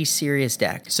pretty serious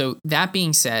deck. So that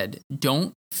being said,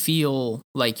 don't feel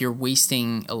like you're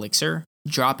wasting elixir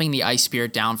dropping the Ice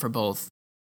Spirit down for both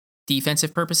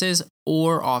defensive purposes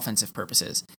or offensive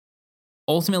purposes.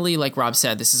 Ultimately, like Rob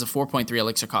said, this is a 4.3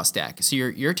 elixir cost deck, so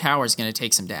your tower is going to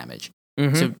take some damage.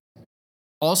 Mm-hmm. So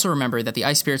also remember that the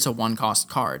Ice Spirit's a 1-cost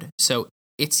card, so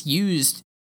it's used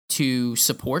to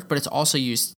support, but it's also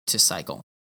used to cycle.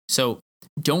 So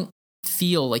don't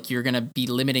feel like you're going to be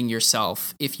limiting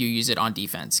yourself if you use it on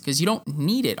defense, because you don't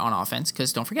need it on offense,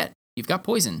 because don't forget, you've got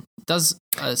poison. It does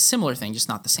a similar thing, just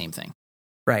not the same thing.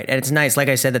 Right. And it's nice, like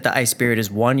I said, that the Ice Spirit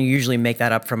is 1. You usually make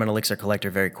that up from an elixir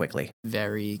collector very quickly.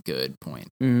 Very good point.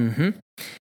 Mm-hmm.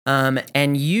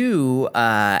 And you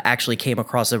actually came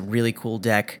across a really cool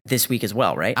deck this week as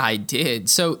well, right? I did.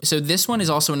 So this one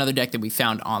is also another deck that we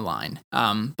found online.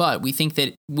 But we think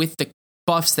that with the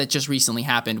buffs that just recently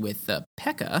happened with the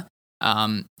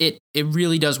P.E.K.K.A., it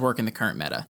really does work in the current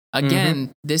meta.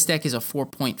 Again, this deck is a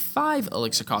 4.5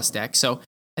 elixir cost deck. So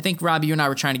I think, Rob, you and I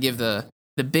were trying to give the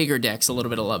bigger decks a little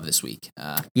bit of love this week.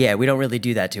 Yeah, we don't really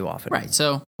do that too often. Right,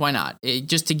 so why not?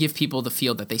 Just to give people the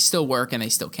feel that they still work and they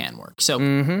still can work. So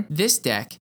this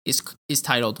deck is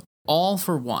titled All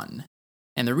for One.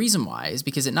 And the reason why is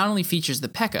because it not only features the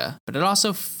P.E.K.K.A., but it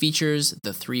also features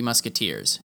the 3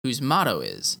 Musketeers, whose motto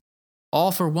is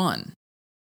All for One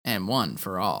and One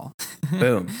for All.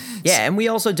 Boom. Yeah, and we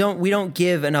also don't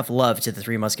give enough love to the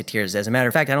 3 Musketeers. As a matter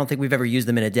of fact, I don't think we've ever used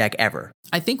them in a deck ever.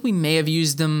 I think we may have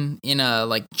used them in a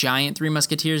giant 3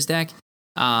 Musketeers deck,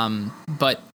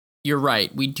 but you're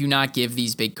right. We do not give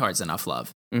these big cards enough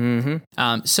love.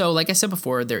 Mm-hmm. So like I said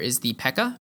before, there is the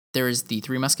P.E.K.K.A., there is the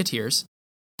 3 Musketeers,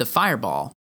 the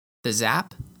Fireball, the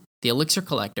Zap, the Elixir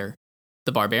Collector,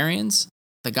 the Barbarians,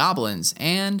 the Goblins,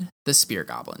 and the Spear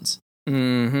Goblins.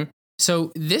 Mm-hmm.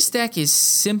 So this deck is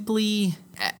simply,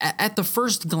 at the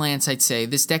first glance, I'd say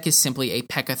this deck is simply a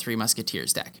P.E.K.K.A. 3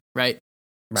 Musketeers deck, right?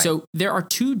 So there are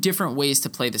 2 different ways to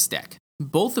play this deck.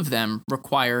 Both of them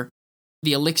require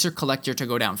the Elixir Collector to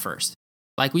go down first.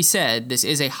 Like we said, this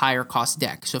is a higher cost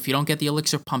deck. So if you don't get the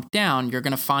Elixir pumped down, you're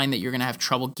going to find that you're going to have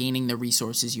trouble gaining the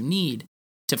resources you need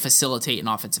to facilitate an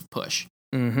offensive push.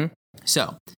 Mm-hmm.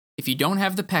 So if you don't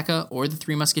have the P.E.K.K.A. or the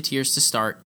 3 Musketeers to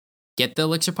start, get the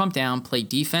Elixir pumped down, play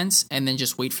defense, and then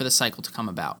just wait for the cycle to come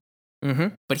about. Mm-hmm.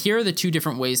 But here are the 2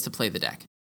 different ways to play the deck.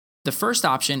 The first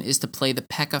option is to play the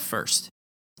P.E.K.K.A. first.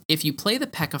 If you play the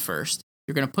P.E.K.K.A. first,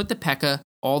 you're going to put the P.E.K.K.A.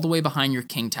 all the way behind your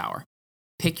King Tower.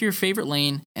 Pick your favorite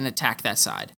lane and attack that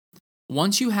side.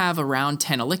 Once you have around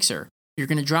 10 Elixir, you're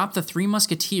going to drop the 3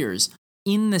 Musketeers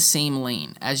in the same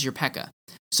lane as your P.E.K.K.A.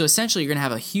 So essentially, you're going to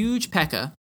have a huge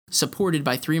P.E.K.K.A. supported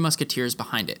by 3 Musketeers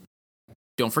behind it.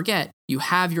 Don't forget, you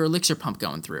have your Elixir pump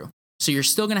going through. So you're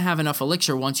still going to have enough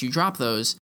Elixir once you drop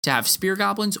those to have Spear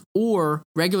Goblins or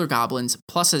regular Goblins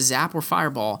plus a Zap or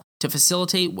Fireball to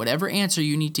facilitate whatever answer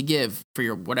you need to give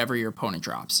for whatever your opponent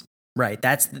drops. Right,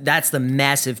 that's the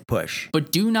massive push.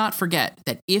 But do not forget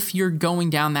that if you're going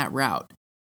down that route,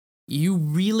 you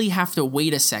really have to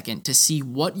wait a second to see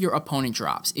what your opponent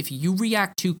drops. If you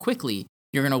react too quickly,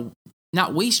 you're going to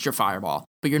not waste your fireball,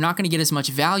 but you're not going to get as much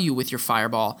value with your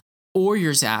fireball or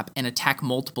your zap and attack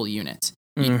multiple units.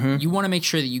 You want to make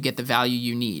sure that you get the value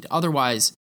you need.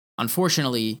 Otherwise,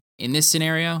 unfortunately, in this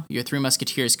scenario, your 3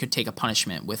 Musketeers could take a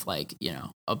punishment with like,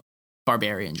 a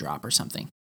barbarian drop or something.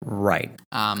 Right.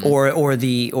 Or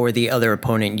the other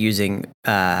opponent using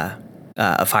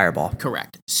a fireball.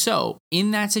 Correct. So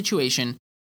in that situation,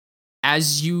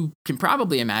 as you can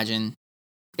probably imagine,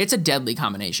 it's a deadly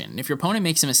combination. If your opponent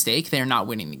makes a mistake, they're not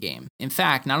winning the game. In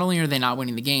fact, not only are they not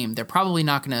winning the game, they're probably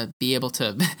not going to be able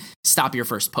to stop your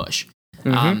first push.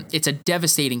 It's a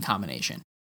devastating combination.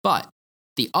 But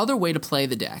the other way to play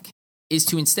the deck is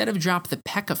to, instead of drop the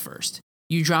P.E.K.K.A. first,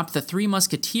 you drop the 3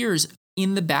 Musketeers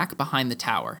in the back behind the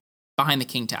tower, behind the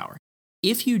King Tower.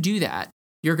 If you do that,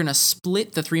 you're going to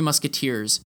split the 3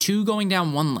 Musketeers, 2 going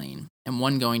down one lane and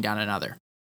 1 going down another.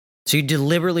 So you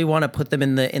deliberately want to put them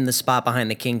in the spot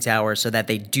behind the King Tower so that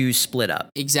they do split up.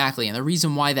 Exactly. And the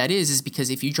reason why that is because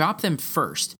if you drop them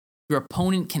first, your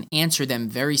opponent can answer them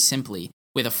very simply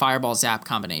with a Fireball Zap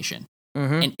combination.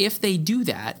 And if they do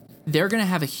that, they're going to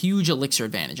have a huge elixir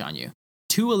advantage on you.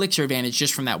 2 elixir advantage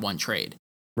just from that one trade.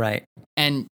 Right.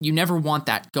 And you never want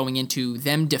that going into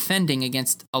them defending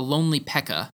against a lonely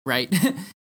P.E.K.K.A., right?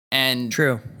 And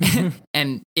true.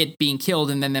 And it being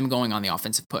killed and then them going on the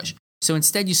offensive push. So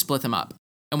instead you split them up.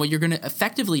 And what you're going to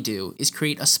effectively do is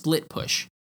create a split push.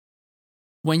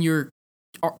 When your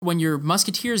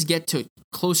Musketeers get to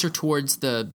closer towards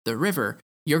the river,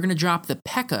 you're going to drop the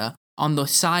P.E.K.K.A. on the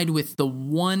side with the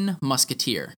 1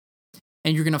 Musketeer.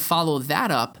 And you're going to follow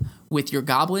that up with your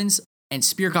Goblins and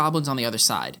Spear Goblins on the other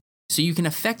side. So you can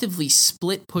effectively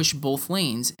split push both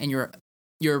lanes, and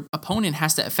your opponent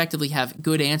has to effectively have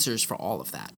good answers for all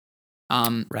of that.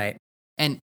 Right.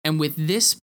 And with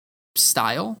this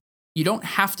style, you don't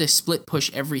have to split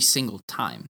push every single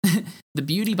time. The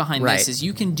beauty behind this is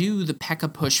you can do the P.E.K.K.A.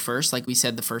 push first, like we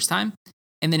said the first time,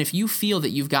 and then if you feel that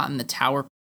you've gotten the tower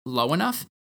low enough,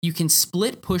 you can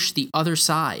split push the other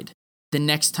side the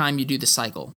next time you do the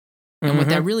cycle. And what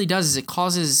that really does is it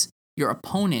causes your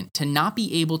opponent to not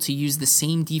be able to use the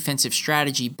same defensive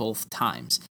strategy both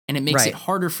times, and it makes it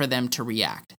harder for them to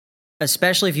react.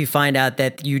 Especially if you find out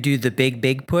that you do the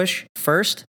big push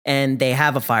first, and they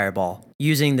have a fireball.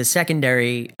 Using the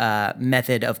secondary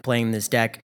method of playing this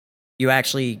deck, you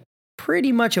actually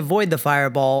pretty much avoid the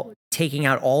fireball, taking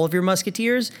out all of your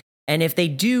Musketeers. And if they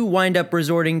do wind up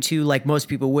resorting to, like most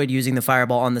people would, using the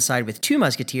fireball on the side with 2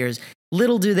 Musketeers,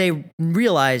 little do they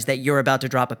realize that you're about to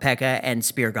drop a P.E.K.K.A. and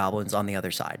Spear Goblins on the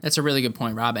other side. That's a really good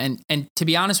point, Rob. And to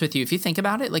be honest with you, if you think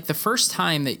about it, like the first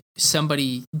time that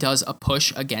somebody does a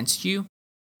push against you,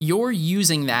 you're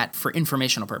using that for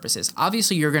informational purposes.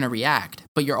 Obviously, you're going to react,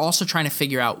 but you're also trying to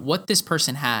figure out what this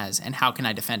person has and how can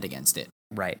I defend against it.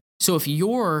 Right. So if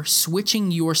you're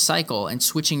switching your cycle and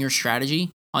switching your strategy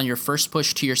on your first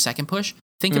push to your second push,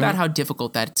 think about how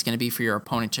difficult that it's going to be for your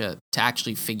opponent to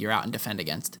actually figure out and defend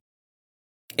against.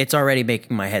 It's already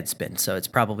making my head spin, so it's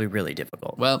probably really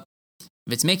difficult. Well,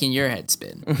 if it's making your head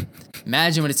spin,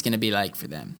 imagine what it's going to be like for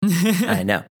them. I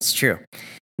know. It's true.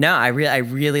 No, I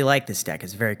really like this deck.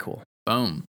 It's very cool.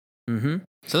 Boom.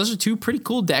 So those are 2 pretty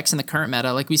cool decks in the current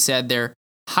meta. Like we said, they're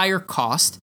higher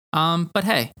cost, but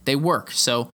hey, they work.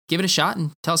 So give it a shot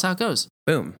and tell us how it goes.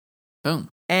 Boom. Boom.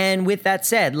 And with that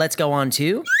said, let's go on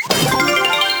to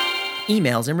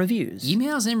emails and reviews.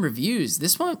 Emails and reviews.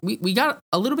 This one, we got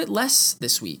a little bit less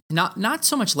this week. Not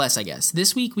so much less, I guess.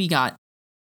 This week we got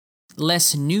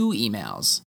less new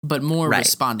emails, but more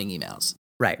responding emails.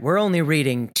 Right. We're only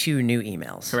reading 2 new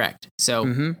emails. Correct.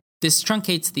 So this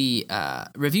truncates the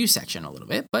review section a little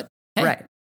bit, but hey,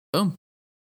 boom.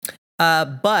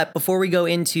 But before we go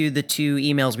into the 2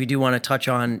 emails, we do want to touch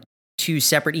on 2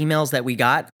 separate emails that we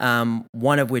got,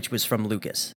 one of which was from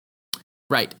Lucas.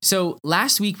 Right. So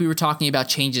last week we were talking about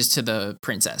changes to the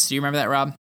princess. Do you remember that,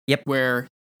 Rob? Yep. Where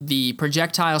the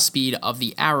projectile speed of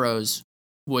the arrows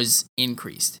was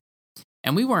increased.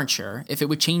 And we weren't sure if it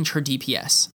would change her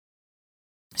DPS.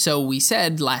 So we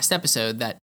said last episode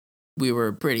that we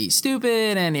were pretty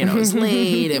stupid and, it was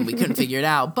late and we couldn't figure it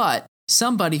out. But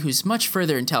somebody who's much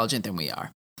further intelligent than we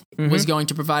are was going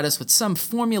to provide us with some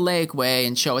formulaic way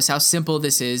and show us how simple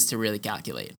this is to really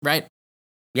calculate, right?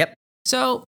 Yep.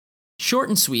 So, short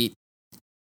and sweet,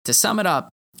 to sum it up,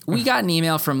 we got an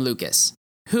email from Lucas,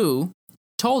 who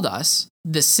told us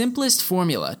the simplest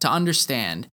formula to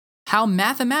understand how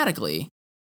mathematically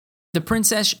the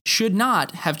princess should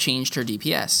not have changed her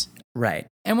DPS. Right.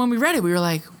 And when we read it, we were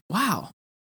like, wow,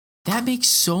 that makes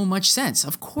so much sense.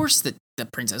 Of course the the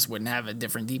princess wouldn't have a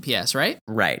different DPS, right?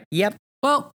 Right. Yep.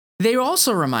 Well, they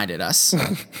also reminded us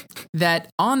that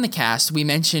on the cast, we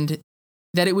mentioned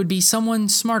that it would be someone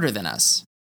smarter than us.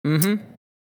 Mm-hmm.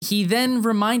 He then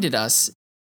reminded us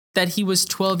that he was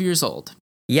 12 years old.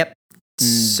 Yep.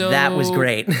 So that was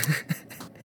great.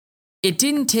 It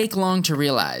didn't take long to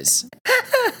realize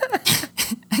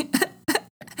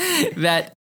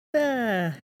that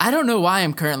I don't know why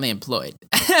I'm currently employed.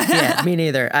 Yeah, me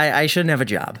neither. I shouldn't have a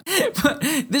job. But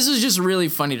this was just really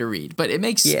funny to read, but it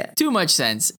makes too much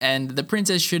sense, and the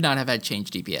princess should not have had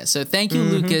changed DPS. So thank you,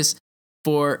 Lucas,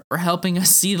 for helping us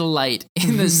see the light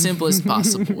in the simplest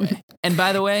possible way. And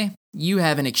by the way, you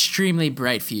have an extremely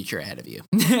bright future ahead of you.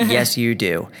 Yes, you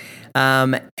do.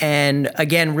 And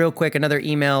again, real quick, another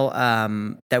email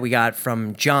that we got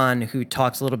from John, who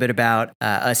talks a little bit about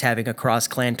us having a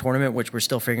cross-clan tournament, which we're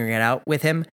still figuring it out with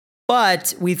him.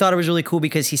 But we thought it was really cool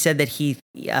because he said that he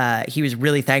was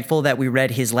really thankful that we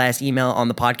read his last email on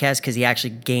the podcast because he actually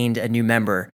gained a new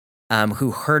member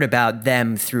who heard about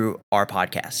them through our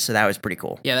podcast. So that was pretty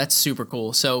cool. Yeah, that's super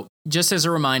cool. So just as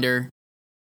a reminder,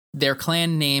 their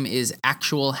clan name is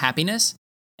Actual Happiness,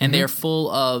 and they're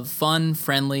full of fun,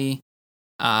 friendly,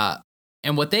 and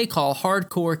what they call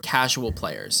hardcore casual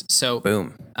players. So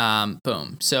boom.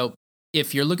 So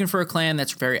if you're looking for a clan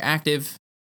that's very active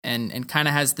and kind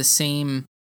of has the same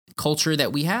culture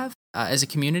that we have as a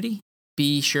community,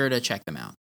 be sure to check them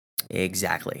out.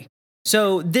 Exactly.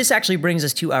 So this actually brings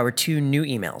us to our 2 new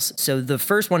emails. So the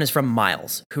first one is from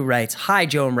Miles, who writes, "Hi,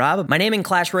 Joe and Rob. My name in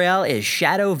Clash Royale is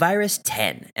Shadow Virus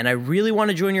 10, and I really want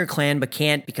to join your clan, but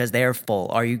can't because they are full.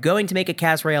 Are you going to make a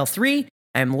Clash Royale 3?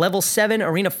 I am level 7,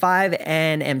 Arena 5,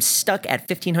 and am stuck at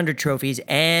 1,500 trophies,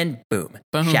 and boom.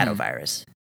 Shadow Virus.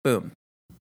 Boom."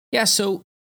 Yeah, so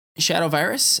Shadow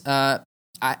Virus, I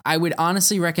would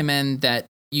honestly recommend that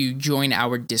you join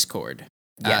our Discord.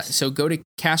 Yes. So go to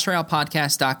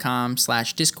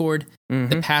castroyalepodcast.com/Discord.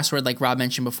 The password, like Rob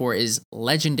mentioned before, is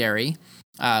legendary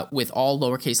with all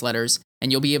lowercase letters,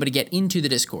 and you'll be able to get into the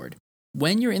Discord.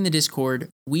 When you're in the Discord,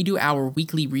 we do our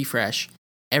weekly refresh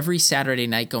every Saturday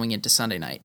night going into Sunday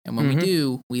night. And when we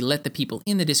do, we let the people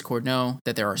in the Discord know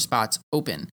that there are spots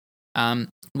open.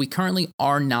 We currently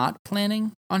are not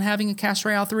planning on having a Clash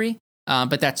Royale 3,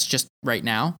 but that's just right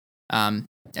now.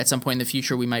 At some point in the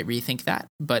future, we might rethink that.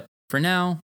 But for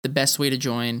now, the best way to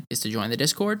join is to join the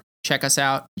Discord. Check us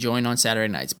out. Join on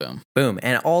Saturday nights. Boom. Boom.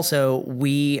 And also,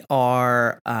 we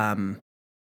are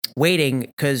waiting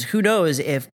because who knows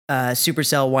if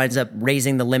Supercell winds up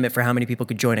raising the limit for how many people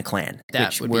could join a clan,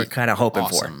 which we're kind of hoping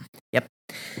for. Yep.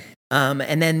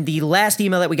 And then the last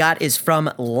email that we got is from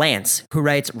Lance, who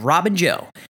writes, "Rob and Joe,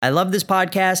 I love this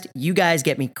podcast. You guys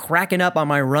get me cracking up on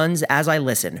my runs as I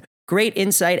listen. Great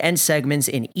insight and segments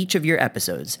in each of your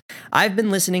episodes. I've been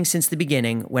listening since the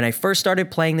beginning when I first started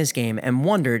playing this game and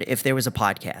wondered if there was a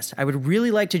podcast. I would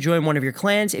really like to join one of your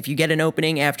clans if you get an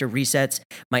opening after resets.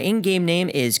 My in-game name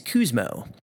is Kuzmo.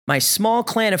 My small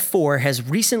clan of 4 has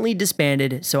recently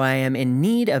disbanded, so I am in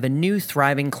need of a new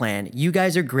thriving clan. You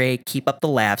guys are great. Keep up the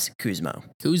laughs, Kuzmo."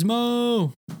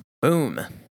 Kuzmo! Boom.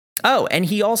 Oh, and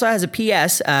he also has a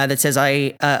PS that says,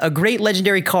 a great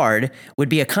legendary card would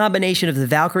be a combination of the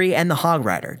Valkyrie and the Hog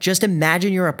Rider. Just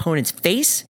imagine your opponent's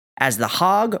face as the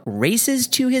Hog races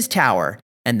to his tower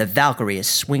and the Valkyrie is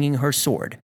swinging her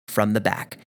sword from the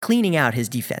back, cleaning out his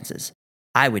defenses.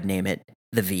 I would name it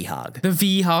the V-Hog. The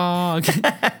V-Hog.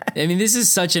 I mean, this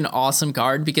is such an awesome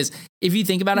card because if you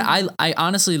think about it, I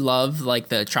honestly love like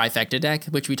the trifecta deck,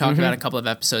 which we talked about a couple of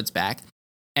episodes back.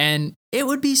 And it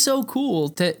would be so cool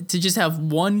to just have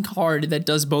one card that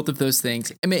does both of those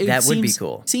things. I mean, that would be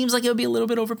cool. Seems like it would be a little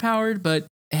bit overpowered, but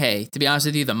hey, to be honest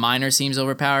with you, the Miner seems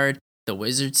overpowered. The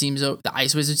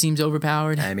Ice Wizard seems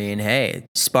overpowered. I mean, hey,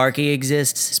 Sparky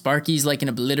exists. Sparky's like an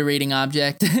obliterating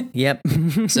object. Yep.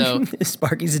 So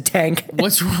Sparky's a tank.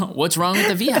 What's wrong with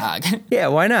the V-Hog? Yeah,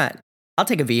 why not? I'll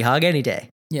take a V-Hog any day.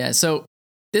 Yeah, so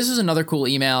this was another cool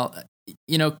email.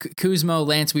 You know, Kuzmo,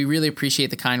 Lance, we really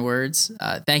appreciate the kind words.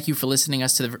 Thank you for listening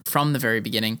us from the very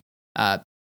beginning.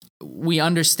 We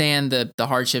understand the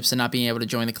hardships of not being able to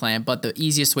join the clan, but the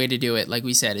easiest way to do it, like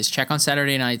we said, is check on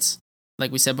Saturday nights.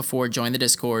 Like we said before, join the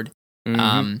Discord.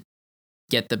 Be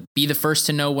the first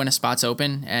to know when a spot's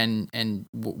open, and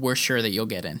we're sure that you'll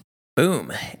get in.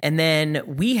 Boom. And then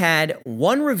we had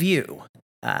one review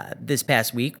this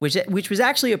past week, which was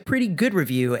actually a pretty good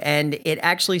review, and it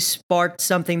actually sparked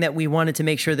something that we wanted to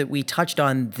make sure that we touched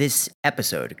on this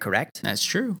episode, correct? That's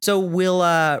true. So we'll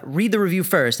read the review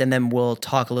first, and then we'll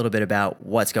talk a little bit about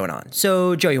what's going on.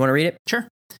 So, Joe, you want to read it? Sure.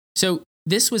 So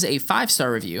this was a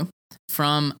 5-star review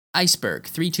from Iceberg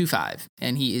 325,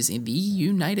 and he is in the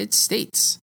United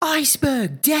States.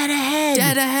 Iceberg, dead ahead.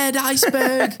 Dead ahead,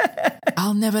 iceberg.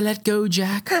 I'll never let go,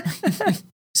 Jack.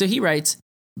 So he writes,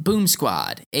 Boom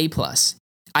Squad, A+.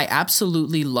 I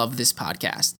absolutely love this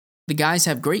podcast. The guys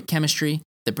have great chemistry.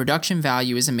 The production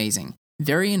value is amazing.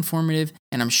 Very informative,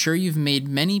 and I'm sure you've made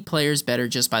many players better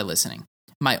just by listening.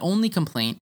 My only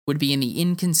complaint would be in the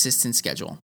inconsistent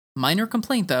schedule. Minor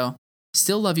complaint, though.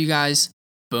 Still love you guys.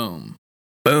 Boom.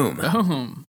 Boom.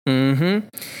 Boom. Mm-hmm.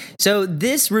 So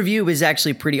this review is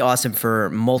actually pretty awesome for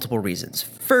multiple reasons.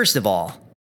 First of all,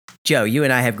 Joe, you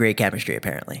and I have great chemistry,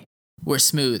 apparently. We're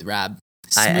smooth, Rob.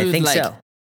 Smooth I think so.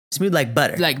 Smooth like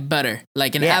butter. Like butter.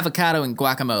 Like an avocado and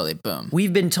guacamole. Boom.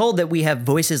 We've been told that we have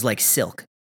voices like silk.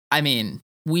 I mean,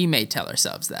 we may tell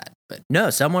ourselves that, but no,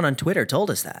 someone on Twitter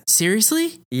told us that.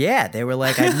 Seriously? Yeah, they were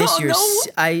like,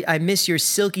 I miss your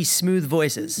silky smooth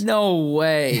voices. No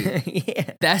way.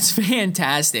 Yeah. That's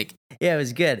fantastic. Yeah, it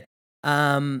was good.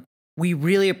 We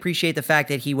really appreciate the fact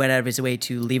that he went out of his way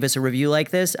to leave us a review like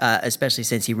this, especially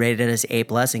since he rated us A+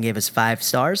 and gave us 5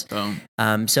 stars.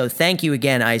 Boom. So thank you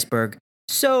again, Iceberg.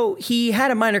 So he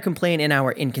had a minor complaint in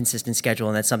our inconsistent schedule,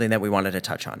 and that's something that we wanted to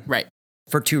touch on. Right.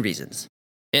 For 2 reasons.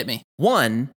 Hit me.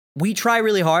 1, we try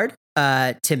really hard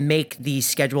to make the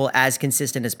schedule as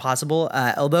consistent as possible,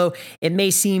 although it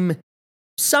may seem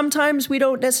sometimes we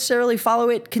don't necessarily follow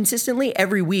it consistently.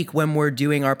 Every week when we're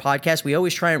doing our podcast, we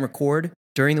always try and record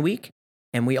during the week,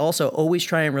 and we also always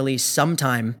try and release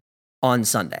sometime on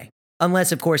Sunday.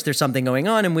 Unless, of course, there's something going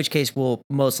on, in which case we'll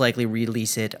most likely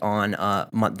release it on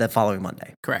the following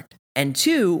Monday. Correct. And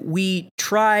 2, we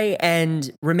try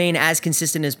and remain as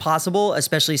consistent as possible,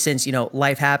 especially since,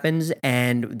 life happens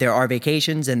and there are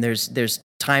vacations and there's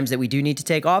times that we do need to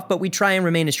take off, but we try and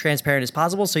remain as transparent as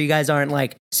possible so you guys aren't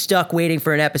like stuck waiting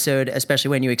for an episode, especially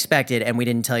when you expect it and we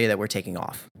didn't tell you that we're taking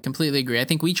off. Completely agree. I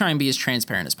think we try and be as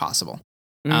transparent as possible.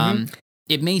 Mm-hmm.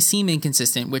 It may seem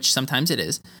inconsistent, which sometimes it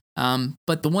is,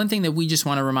 but the one thing that we just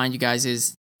want to remind you guys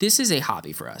is this is a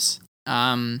hobby for us.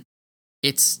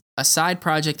 It's a side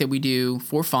project that we do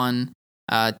for fun,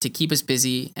 to keep us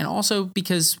busy, and also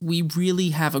because we really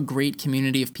have a great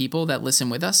community of people that listen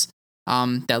with us,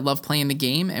 that love playing the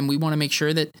game, and we want to make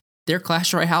sure that their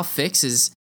Clash Royale fix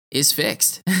is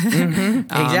fixed. Mm-hmm.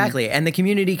 Exactly, and the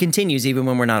community continues even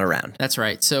when we're not around. That's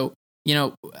right. So,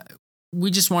 we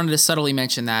just wanted to subtly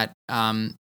mention that,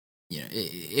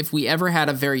 if we ever had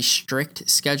a very strict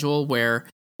schedule where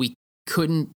we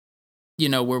couldn't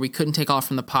take off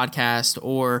from the podcast,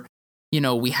 or,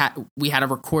 we had to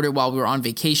record it while we were on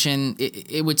vacation,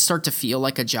 it would start to feel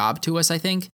like a job to us, I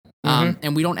think. Mm-hmm.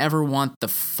 And we don't ever want the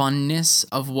funness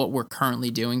of what we're currently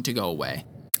doing to go away.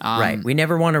 Right. We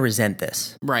never want to resent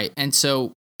this. Right. And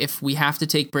so if we have to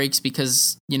take breaks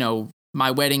because,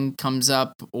 my wedding comes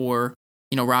up, or,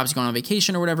 Rob's going on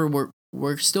vacation or whatever,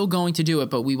 we're still going to do it,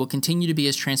 but we will continue to be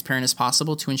as transparent as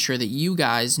possible to ensure that you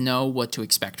guys know what to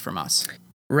expect from us.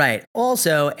 Right.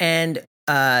 Also, and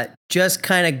just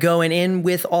kind of going in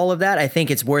with all of that, I think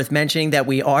it's worth mentioning that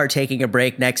we are taking a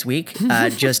break next week,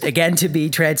 just again to be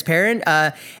transparent.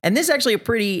 And this is actually a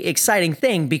pretty exciting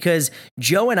thing because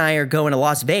Joe and I are going to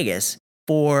Las Vegas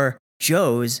for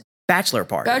Joe's bachelor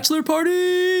party. Bachelor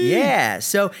party! Yeah.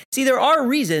 So, see, there are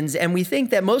reasons, and we think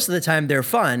that most of the time they're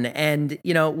fun. And,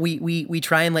 we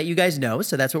try and let you guys know.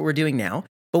 So that's what we're doing now.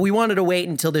 But we wanted to wait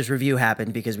until this review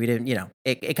happened because we didn't,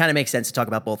 it kind of makes sense to talk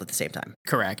about both at the same time.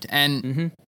 Correct.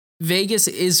 And Vegas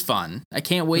is fun. I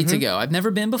can't wait to go. I've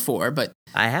never been before, but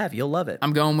I have. You'll love it.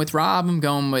 I'm going with Rob. I'm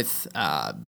going with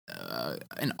an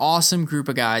awesome group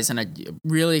of guys, and I'm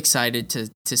really excited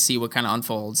to see what kind of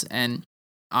unfolds. And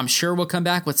I'm sure we'll come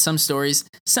back with some stories.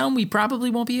 Some we probably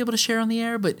won't be able to share on the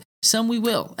air, but some we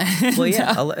will. Well,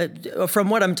 yeah. From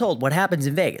what I'm told, what happens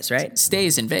in Vegas, right?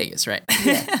 Stays in Vegas, right?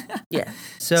 Yeah.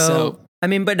 So, I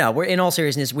mean, but no, we're in all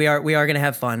seriousness, we are going to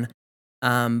have fun.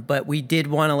 But we did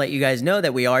want to let you guys know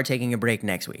that we are taking a break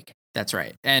next week. That's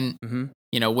right. And,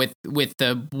 with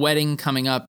the wedding coming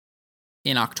up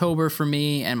in October for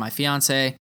me and my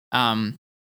fiance,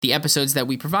 the episodes that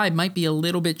we provide might be a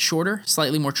little bit shorter,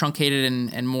 slightly more truncated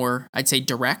and more, I'd say,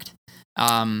 direct.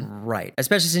 Right.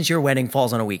 Especially since your wedding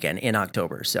falls on a weekend in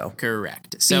October. So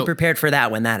correct. So be prepared for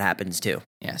that when that happens too.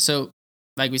 Yeah. So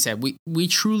like we said, we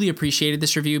truly appreciated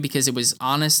this review because it was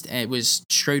honest and it was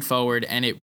straightforward and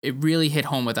it really hit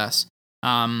home with us.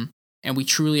 And we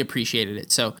truly appreciated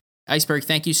it. So Iceberg,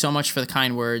 thank you so much for the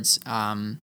kind words.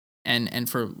 And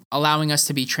for allowing us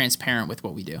to be transparent with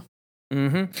what we do.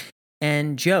 Mm-hmm.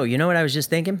 And Joe, you know what I was just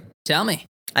thinking? Tell me.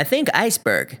 I think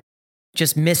Iceberg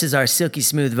just misses our silky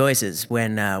smooth voices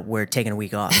when we're taking a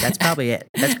week off. That's probably it.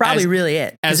 That's probably really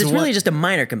it. Because it's really just a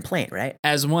minor complaint, right?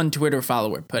 As one Twitter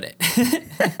follower put it.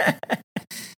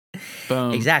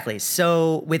 Boom. Exactly.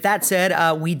 So with that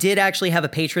said, we did actually have a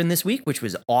patron this week, which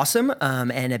was awesome.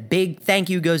 And a big thank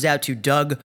you goes out to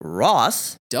Doug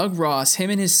Ross. Doug Ross, him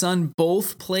and his son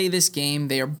both play this game.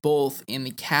 They are both in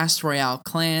the Cast Royale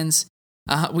clans.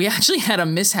 We actually had a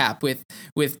mishap with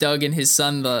Doug and his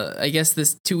son, I guess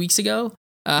this 2 weeks ago.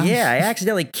 Yeah, I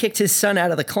accidentally kicked his son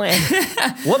out of the clan.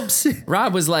 Whoops.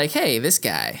 Rob was like, hey, this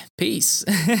guy, peace.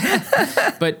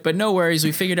 but no worries.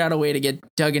 We figured out a way to get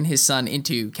Doug and his son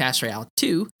into Cast Royale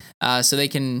 2 so they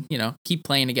can, keep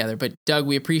playing together. But Doug,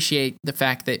 we appreciate the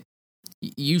fact that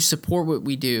you support what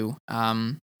we do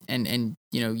and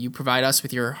you provide us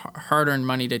with your hard-earned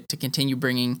money to continue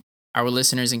bringing our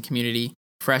listeners and community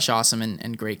fresh, awesome,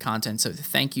 and great content. So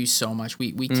thank you so much.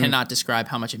 We cannot describe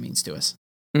how much it means to us.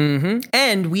 Mm-hmm.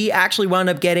 And we actually wound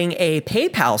up getting a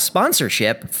PayPal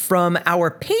sponsorship from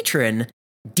our patron,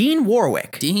 Dean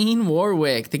Warwick. Dean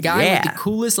Warwick, the guy with the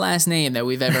coolest last name that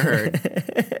we've ever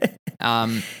heard.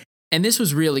 And this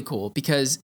was really cool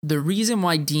because the reason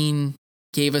why Dean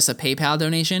gave us a PayPal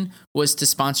donation was to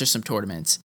sponsor some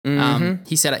tournaments. Mm-hmm.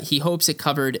 He said he hopes it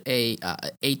covered a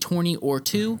tourney or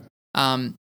two.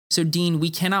 So Dean, we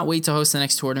cannot wait to host the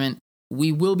next tournament.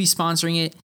 We will be sponsoring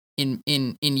it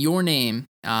in your name.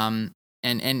 And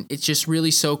it's just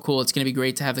really so cool. It's going to be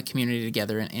great to have the community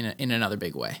together in another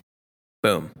big way.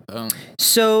 Boom.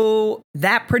 So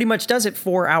that pretty much does it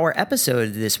for our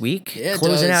episode this week. Yeah,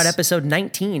 closing out episode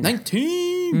 19.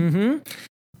 19.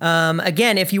 Mm-hmm.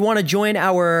 Again, if you want to join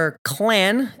our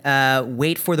clan,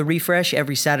 wait for the refresh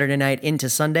every Saturday night into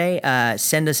Sunday.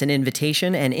 Send us an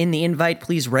invitation, and in the invite,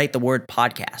 please write the word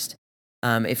podcast.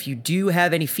 If you do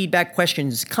have any feedback,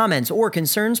 questions, comments, or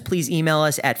concerns, please email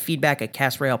us at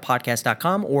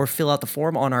feedback@castroyalepodcast.com or fill out the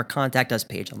form on our Contact Us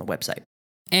page on the website.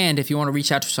 And if you want to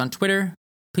reach out to us on Twitter,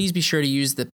 please be sure to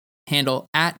use the handle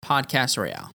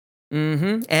 @PodcastRoyale.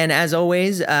 Mm-hmm. And as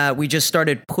always, we just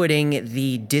started putting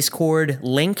the Discord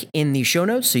link in the show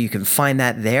notes, so you can find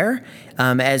that there.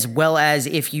 As well as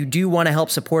if you do want to help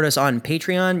support us on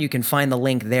Patreon, you can find the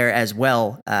link there as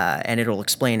well, and it'll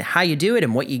explain how you do it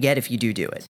and what you get if you do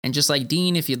it. And just like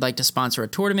Dean, if you'd like to sponsor a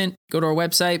tournament, go to our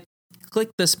website, click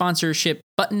the sponsorship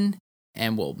button,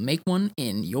 and we'll make one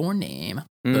in your name.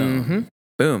 Boom. Mm-hmm.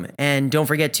 Boom. And don't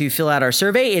forget to fill out our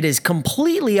survey. It is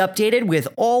completely updated with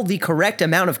all the correct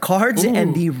amount of cards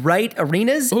and the right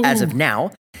arenas as of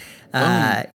now.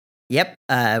 Yep.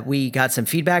 We got some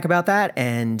feedback about that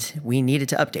and we needed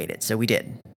to update it. So we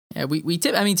did. Yeah,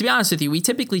 to be honest with you, we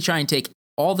typically try and take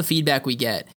all the feedback we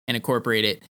get and incorporate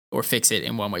it or fix it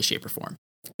in one way, shape, or form.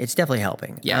 It's definitely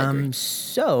helping. Yeah. I agree.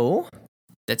 So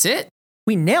that's it.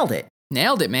 We nailed it.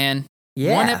 Nailed it, man.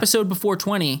 Yeah. One episode before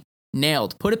 20.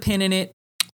 Nailed. Put a pin in it.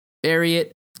 Bury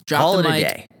it, drop Call the it mic, a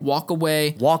day. Walk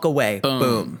away.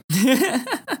 Boom.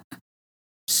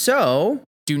 So,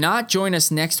 do not join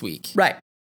us next week. Right.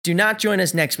 Do not join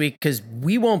us next week because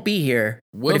we won't be here.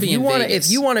 We'll be in Vegas.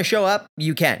 If you want to show up,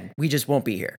 you can. We just won't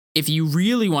be here. If you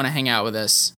really want to hang out with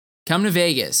us, come to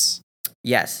Vegas.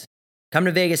 Yes. Come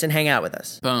to Vegas and hang out with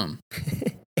us. Boom.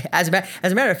 As a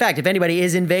matter of fact, if anybody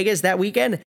is in Vegas that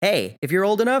weekend, hey, if you're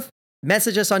old enough,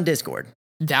 message us on Discord.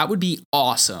 That would be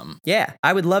awesome. Yeah,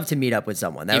 I would love to meet up with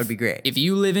someone. That would be great. If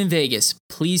you live in Vegas,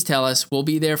 please tell us. We'll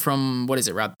be there from, what is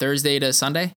it, Rob? Thursday to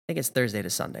Sunday? I think it's Thursday to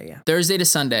Sunday, yeah. Thursday to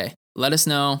Sunday. Let us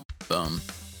know. Boom.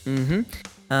 Mm-hmm.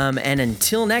 And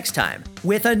until next time,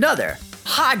 with another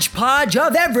hodgepodge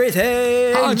of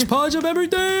everything. Hodgepodge of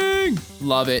everything.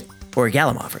 Love it. Or a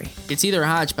Gallimaufry. It's either a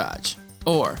hodgepodge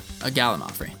or a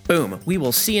Gallimaufry. Boom. We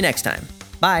will see you next time.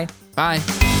 Bye. Bye.